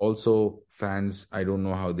 Also, fans, I don't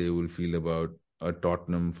know how they will feel about a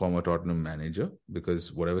former Tottenham manager,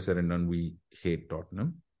 because whatever said and done, we hate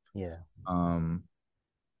Tottenham. Yeah. Um,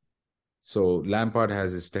 so Lampard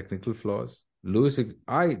has his technical flaws.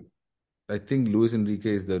 I think Luis Enrique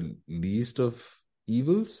is the least of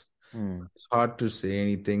evils. Mm. It's hard to say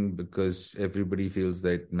anything because everybody feels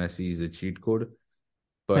that Messi is a cheat code.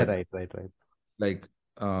 But Right. Right. Right. like,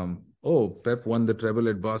 oh, Pep won the treble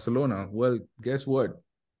at Barcelona. Well, guess what?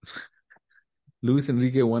 Luis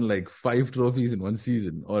Enrique won like 5 trophies in one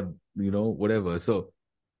season, or whatever. So,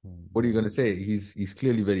 what are you Mm. gonna say? He's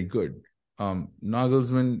clearly very good.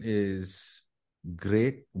 Nagelsmann is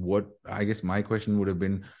great. What I guess my question would have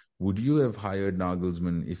been: would you have hired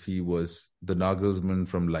Nagelsmann if he was the Nagelsmann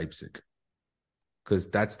from Leipzig? Because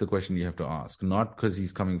that's the question you have to ask, not because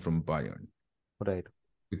he's coming from Bayern, Right.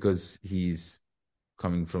 because he's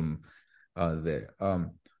coming from there.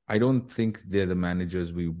 I don't think they're the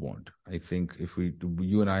managers we want. I think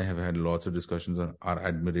you and I have had lots of discussions on our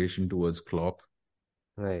admiration towards Klopp,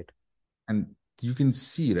 Right. and you can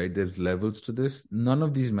see, right, there's levels to this. None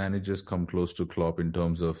of these managers come close to Klopp in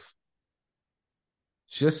terms of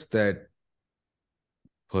just that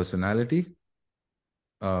personality,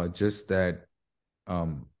 just that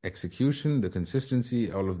execution, the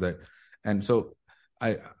consistency, all of that. And so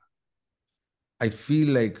I feel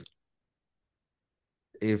like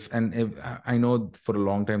if I know for a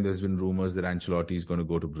long time there's been rumors that Ancelotti is going to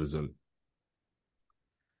go to Brazil.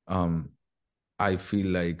 I feel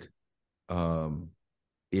like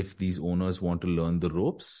if these owners want to learn the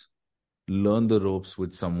ropes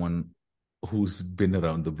with someone who's been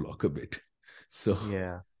around the block a bit. So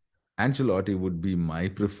Yeah. Ancelotti would be my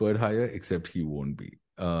preferred hire, except he won't be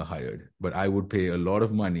hired. But I would pay a lot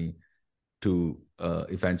of money to,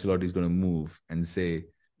 if Ancelotti is going to move and say,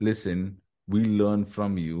 listen, we learn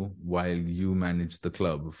from you while you manage the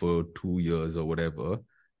club for 2 years or whatever,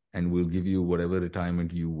 and we'll give you whatever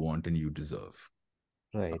retirement you want and you deserve.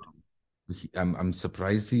 Right. I'm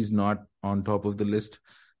surprised he's not on top of the list.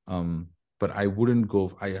 But I wouldn't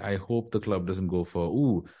go. I hope the club doesn't go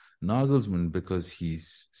for Nagelsmann because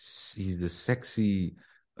he's the sexy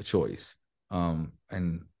choice.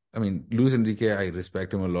 And I mean, Luis Enrique, I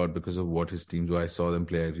respect him a lot because of what his teams were. I saw them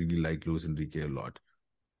play. I really like Luis Enrique a lot.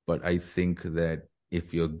 But I think that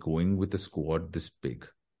if you're going with a squad this big,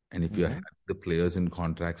 and if you have the players in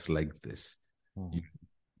contracts like this, you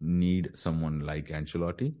need someone like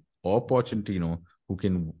Ancelotti or Pochettino,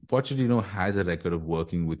 Pochettino has a record of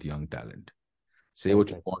working with young talent. Say what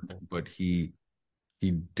you want, but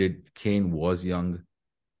Kane was young.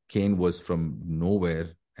 Kane was from nowhere,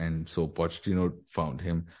 and so Pochettino found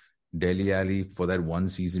him. Dele Alli for that one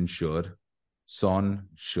season, sure. Son,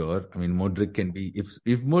 sure. I mean, Modric can be,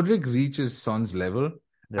 if Modric reaches Son's level,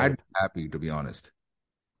 I'd be happy, to be honest.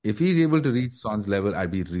 If he's able to reach Son's level,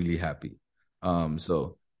 I'd be really happy.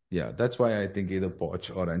 So yeah, that's why I think either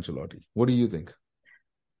Poch or Ancelotti. What do you think?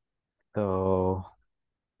 So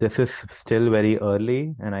this is still very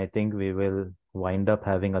early, and I think we will wind up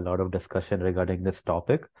having a lot of discussion regarding this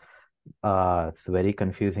topic. It's very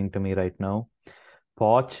confusing to me right now.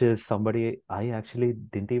 Poch is somebody I actually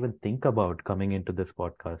didn't even think about coming into this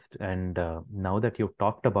podcast. And now that you've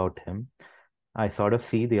talked about him, I sort of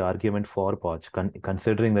see the argument for Poch,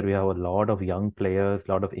 considering that we have a lot of young players,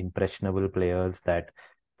 a lot of impressionable players that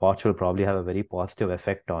Poch will probably have a very positive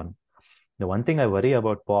effect on. The one thing I worry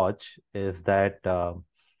about Poch is that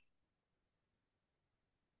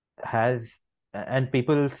and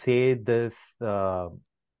people say this a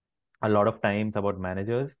lot of times about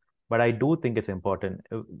managers, but I do think it's important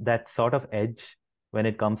that sort of edge when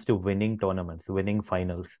it comes to winning tournaments, winning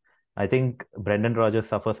finals. I think Brendan Rodgers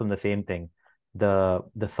suffers from the same thing, the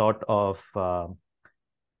sort of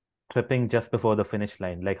tripping just before the finish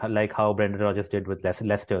line, like how Brendan Rodgers did with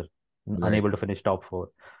Leicester, unable to finish top four.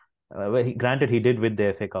 Well, granted, he did with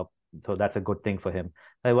the FA Cup, so that's a good thing for him.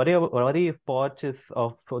 I worry if Poch is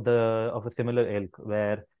of a similar ilk,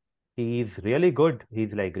 where he's really good.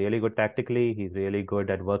 He's like really good tactically. He's really good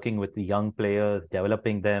at working with the young players,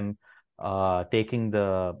 developing them, taking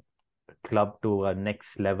the club to a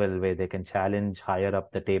next level where they can challenge higher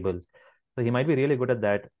up the table. So he might be really good at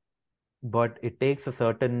that, but it takes a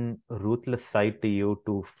certain ruthless side to you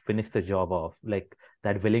to finish the job off, like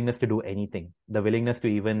that willingness to do anything, the willingness to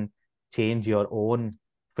even change your own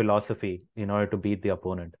philosophy in order to beat the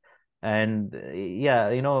opponent. And yeah,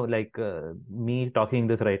 me talking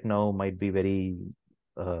this right now might be very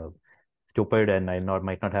uh, stupid, and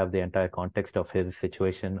might not have the entire context of his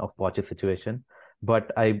situation, of Poch's situation.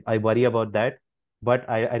 But I worry about that. But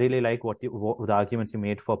I really like the arguments you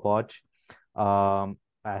made for Poch.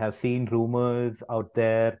 I have seen rumors out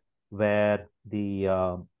there where the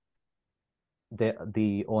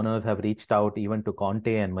owners have reached out even to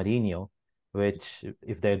Conte and Mourinho, which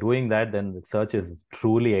if they're doing that, then the search is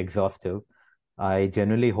truly exhaustive. I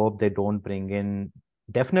genuinely hope they don't bring in,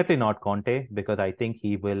 definitely not Conte, because I think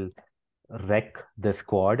he will wreck the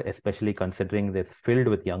squad, especially considering they're filled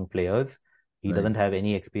with young players. He doesn't have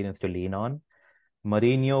any experience to lean on.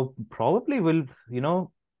 Mourinho probably will,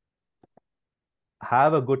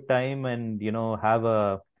 have a good time and, have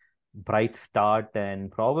a bright start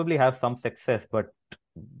and probably have some success, but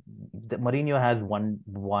Mourinho has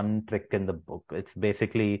one trick in the book. It's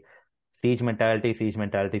basically siege mentality, siege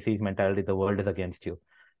mentality, siege mentality. The world is against you,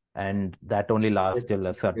 and that only lasts till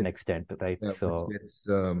a certain extent, right? Yeah, So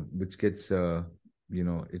which gets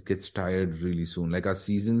it gets tired really soon. Like our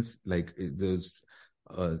seasons, like there's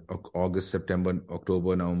August, September,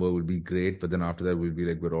 October, November will be great, but then after that we'll be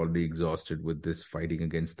like we're already exhausted with this fighting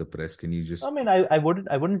against the press. Can you just I mean, I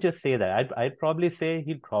wouldn't just say that. I'd probably say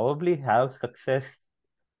he'll probably have success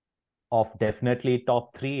of definitely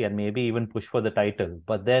top three and maybe even push for the title.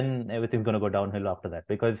 But then everything's going to go downhill after that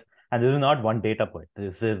because, and this is not one data point.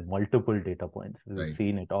 This is multiple data points. We've right,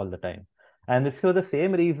 seen it all the time. And it's for the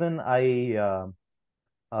same reason I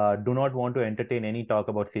do not want to entertain any talk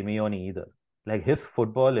about Simeone either. Like his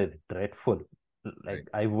football is dreadful. right? Like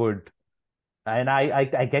I would, and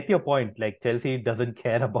I get your point. Like Chelsea doesn't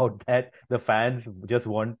care about that. The fans just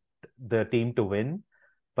want the team to win.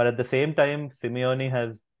 But at the same time, Simeone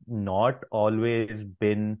has not always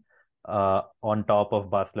been on top of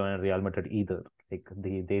Barcelona and Real Madrid either. Like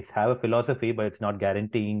they have a philosophy, but it's not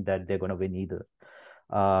guaranteeing that they're going to win either.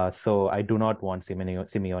 So I do not want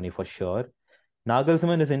Simeone for sure.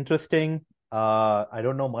 Nagelsmann is interesting. I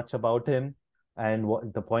don't know much about him, and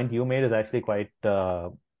the point you made is actually quite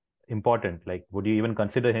important. Like, would you even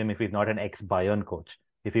consider him if he's not an ex-Bayern coach?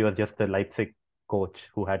 If he was just a Leipzig coach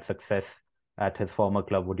who had success at his former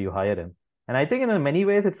club, would you hire him? And I think in many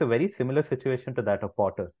ways, it's a very similar situation to that of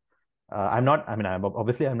Potter. I'm not, I mean,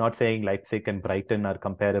 I'm not saying Leipzig and Brighton are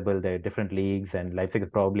comparable. They're different leagues, and Leipzig is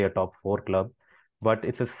probably a top four club. But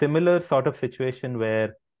it's a similar sort of situation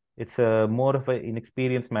where it's a more of an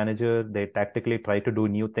inexperienced manager. They tactically try to do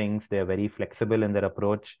new things. They're very flexible in their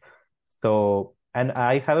approach. So, and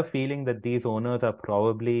I have a feeling that these owners are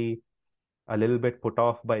probably a little bit put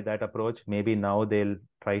off by that approach. Maybe now they'll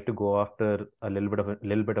try to go after a little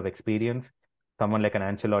bit of experience, someone like an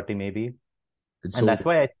Ancelotti maybe. It's And so that's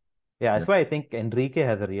yeah, why I think Enrique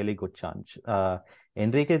has a really good chance.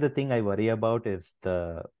 Enrique, the thing I worry about is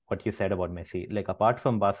the what you said about Messi. Like apart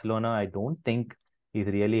from Barcelona, I don't think he's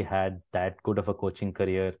really had that good of a coaching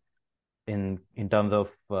career in terms of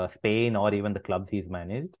Spain or even the clubs he's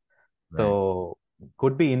managed. right, So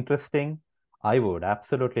could be interesting. I would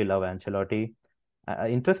absolutely love Ancelotti.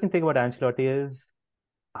 Interesting thing about Ancelotti is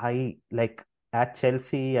I like at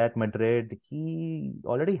Chelsea, at Madrid, he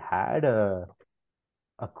already had a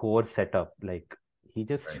core setup. Like he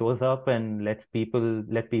just right. shows up and let people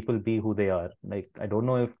be who they are. Like I don't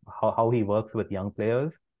know if how he works with young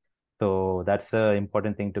players. So that's an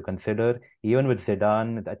important thing to consider. Even with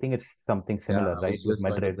Zidane, I think it's something Yeah, similar, I right? was With just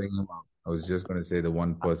going to Madrid. bring him up. I was just going to say the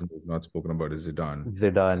one person who's not spoken about is Zidane.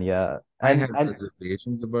 Zidane, yeah. I And have and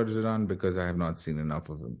reservations about Zidane because I have not seen enough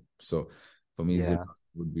of him. So for me, yeah. Zidane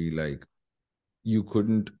would be like you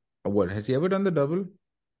couldn't. What has he ever done the double?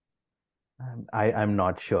 I'm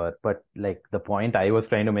not sure, but like the point I was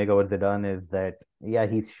trying to make about Zidane is that yeah,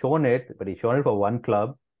 he's shown it, but he's shown it for one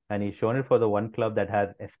club, and he's shown it for the one club that has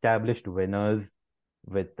established winners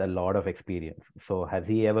with a lot of experience. So has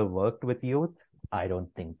he ever worked with youth? I don't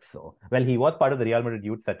think so. Well, he was part of the Real Madrid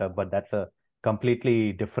youth setup, but that's a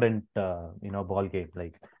completely different ball game.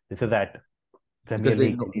 Like this is at Because Premier they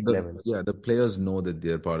League know elite the level. yeah the players know that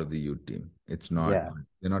they're part of the youth team. It's not Yeah,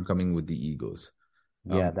 they're not coming with the egos.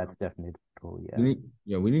 yeah, Um, that's definitely true. we Yeah. need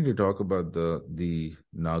yeah we need to talk about the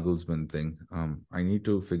Nagelsmann thing. I need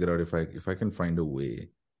to figure out if I can find a way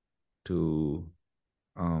to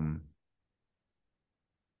um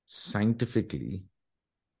scientifically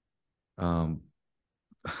um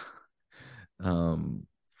um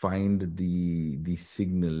find the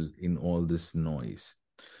signal in all this noise.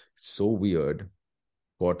 So weird.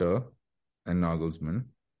 Potter and Nagelsmann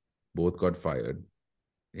both got fired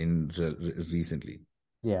in recently,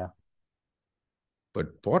 Yeah.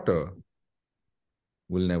 but Potter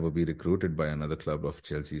will never be recruited by another club of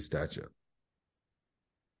Chelsea's stature.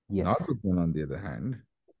 Yes. Nagelsmann, on the other hand,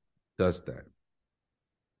 does that.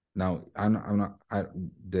 Now, I'm not.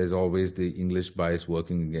 There's always the English bias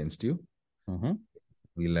working against you. Mm-hmm.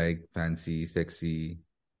 We like fancy, sexy,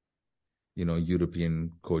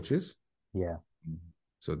 European coaches. Yeah.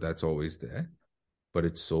 So that's always there. But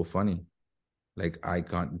it's so funny. Like I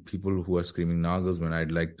can't. People who are screaming Nagelsmann,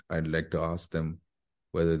 I'd like to ask them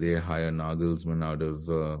whether they hire Nagelsmann out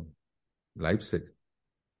of Leipzig.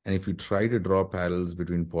 And if you try to draw parallels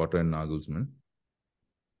between Potter and Nagelsmann,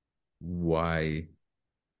 why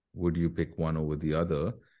would you pick one over the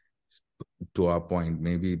other? To our point,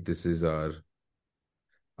 maybe this is our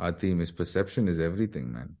theme is perception is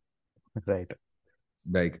everything, man. Right.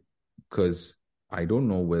 Like, because I don't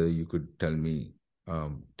know whether you could tell me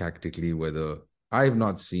tactically whether I have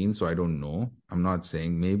not seen, so I don't know. I'm not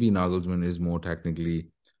saying maybe Nagelsmann is more technically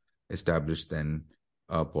established than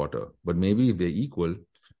Potter, but maybe if they're equal,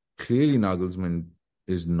 clearly Nagelsmann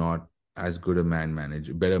is not as good a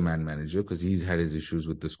better man manager because he's had his issues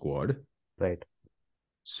with the squad. Right.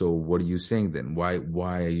 So what are you saying then? Why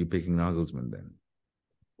are you picking Nagelsmann then?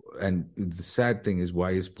 and the sad thing is,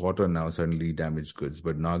 why is Potter now suddenly damaged goods,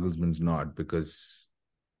 but Nagelsmann's not, because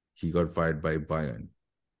he got fired by Bayern.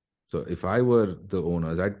 So if I were the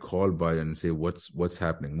owners, I'd call Bayern and say, what's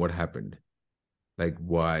happening? What happened? Like,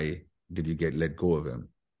 why did you get let go of him?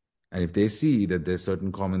 And if they see that there's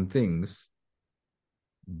certain common things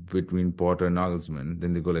between Potter and Nagelsmann,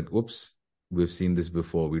 then they go like, "Oops, we've seen this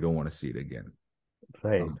before. We don't want to see it again."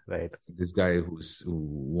 Right, right. This guy who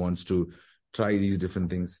wants to try these different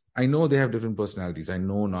things. I know they have different personalities. I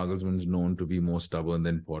know Nagelsmann's known to be more stubborn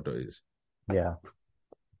than Potter is. Yeah.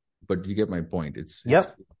 But you get my point. It's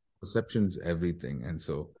Yep. perception's everything, and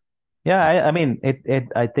so Yeah, I mean,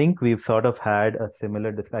 I think we've sort of had a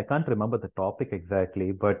similar discussion. I can't remember the topic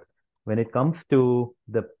exactly, but when it comes to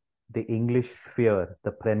the English sphere,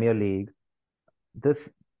 the Premier League, this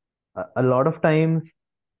a lot of times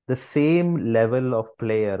the same level of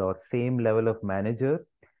player or same level of manager,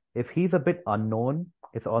 if he's a bit unknown,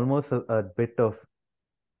 it's almost a bit of,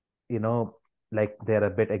 you know, like they're a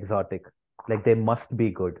bit exotic. Like they must be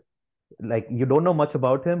good. Like you don't know much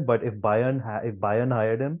about him, but if Bayern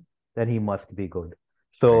hired him, then he must be good. right,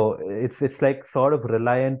 So it's like sort of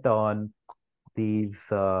reliant on these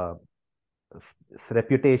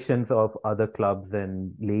reputations of other clubs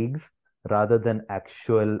and leagues rather than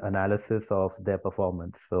actual analysis of their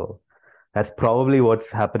performance. So that's probably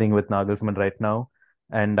what's happening with Nagelsmann right now,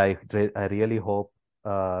 and I really hope.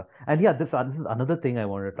 And yeah, this is another thing I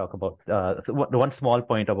wanted to talk about. So one small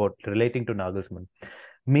point about relating to Nagelsmann.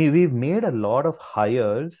 We've made a lot of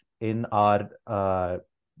hires in our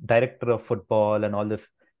director of football and all this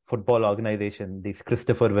football organization, these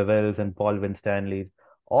Christopher Wevels and Paul Winstanleys.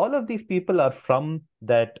 All of these people are from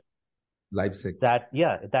Leipzig, that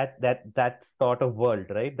sort of world,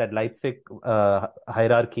 right? That Leipzig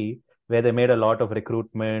hierarchy where they made a lot of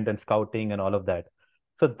recruitment and scouting and all of that.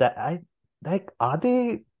 So that I like, are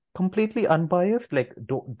they completely unbiased? Like,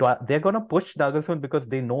 they're gonna push Nagelsmann because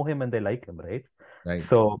they know him and they like him, right? right?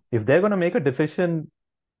 So if they're gonna make a decision,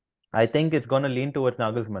 I think it's gonna lean towards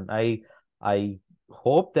Nagelsmann. I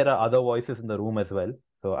hope there are other voices in the room as well.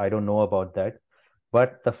 So I don't know about that.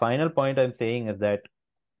 But the final point I'm saying is that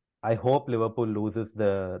I hope Liverpool loses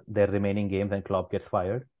their remaining games and Klopp gets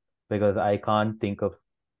fired, because I can't think of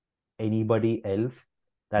anybody else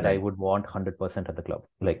that I Right. would want 100% at the club.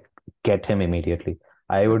 Like, get him immediately.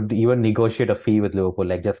 I would even negotiate a fee with Liverpool,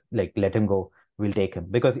 like just like let him go. We'll take him,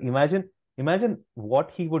 because imagine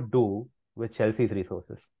what he would do with Chelsea's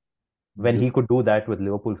resources when You, he could do that with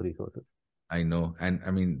Liverpool's resources. I know, and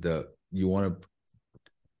I mean you want to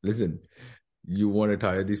listen. You want to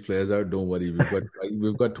tire these players out? Don't worry.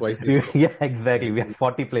 We've got twice this. Yeah, exactly. We have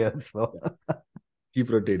 40 players, so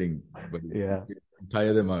Keep rotating, but yeah,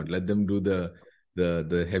 tire them out. Let them do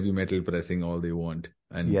the heavy metal pressing all they want,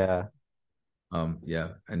 and yeah, yeah,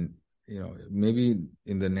 and maybe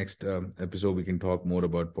in the next episode we can talk more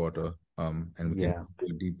about Potter, and we can yeah. do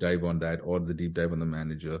a deep dive on that, or the deep dive on the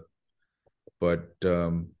manager. But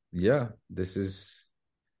yeah, this is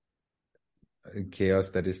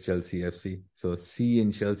chaos. That is Chelsea FC. So C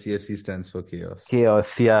in Chelsea FC stands for chaos.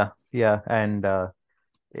 Chaos, yeah, yeah, and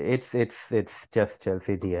it's just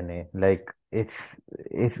Chelsea DNA. Like it's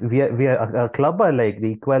we are our club are like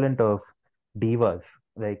the equivalent of divas.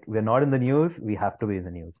 Like we're not in the news, we have to be in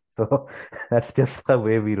the news. So that's just the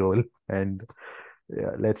way we roll. And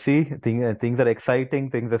yeah, let's see. Things are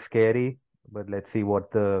exciting, things are scary, but let's see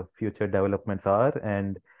what the future developments are.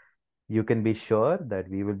 And you can be sure that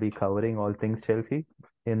we will be covering all things Chelsea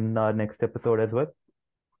in our next episode as well.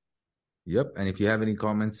 Yep. And if you have any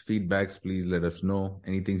comments, feedbacks, please let us know.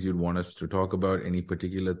 Any things you'd want us to talk about, any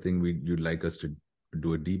particular thing you'd like us to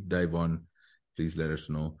do a deep dive on, please let us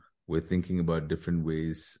know. We're thinking about different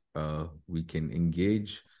ways we can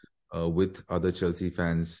engage with other Chelsea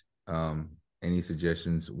fans. Any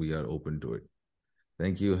suggestions, we are open to it.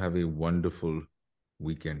 Thank you. Have a wonderful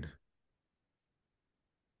weekend.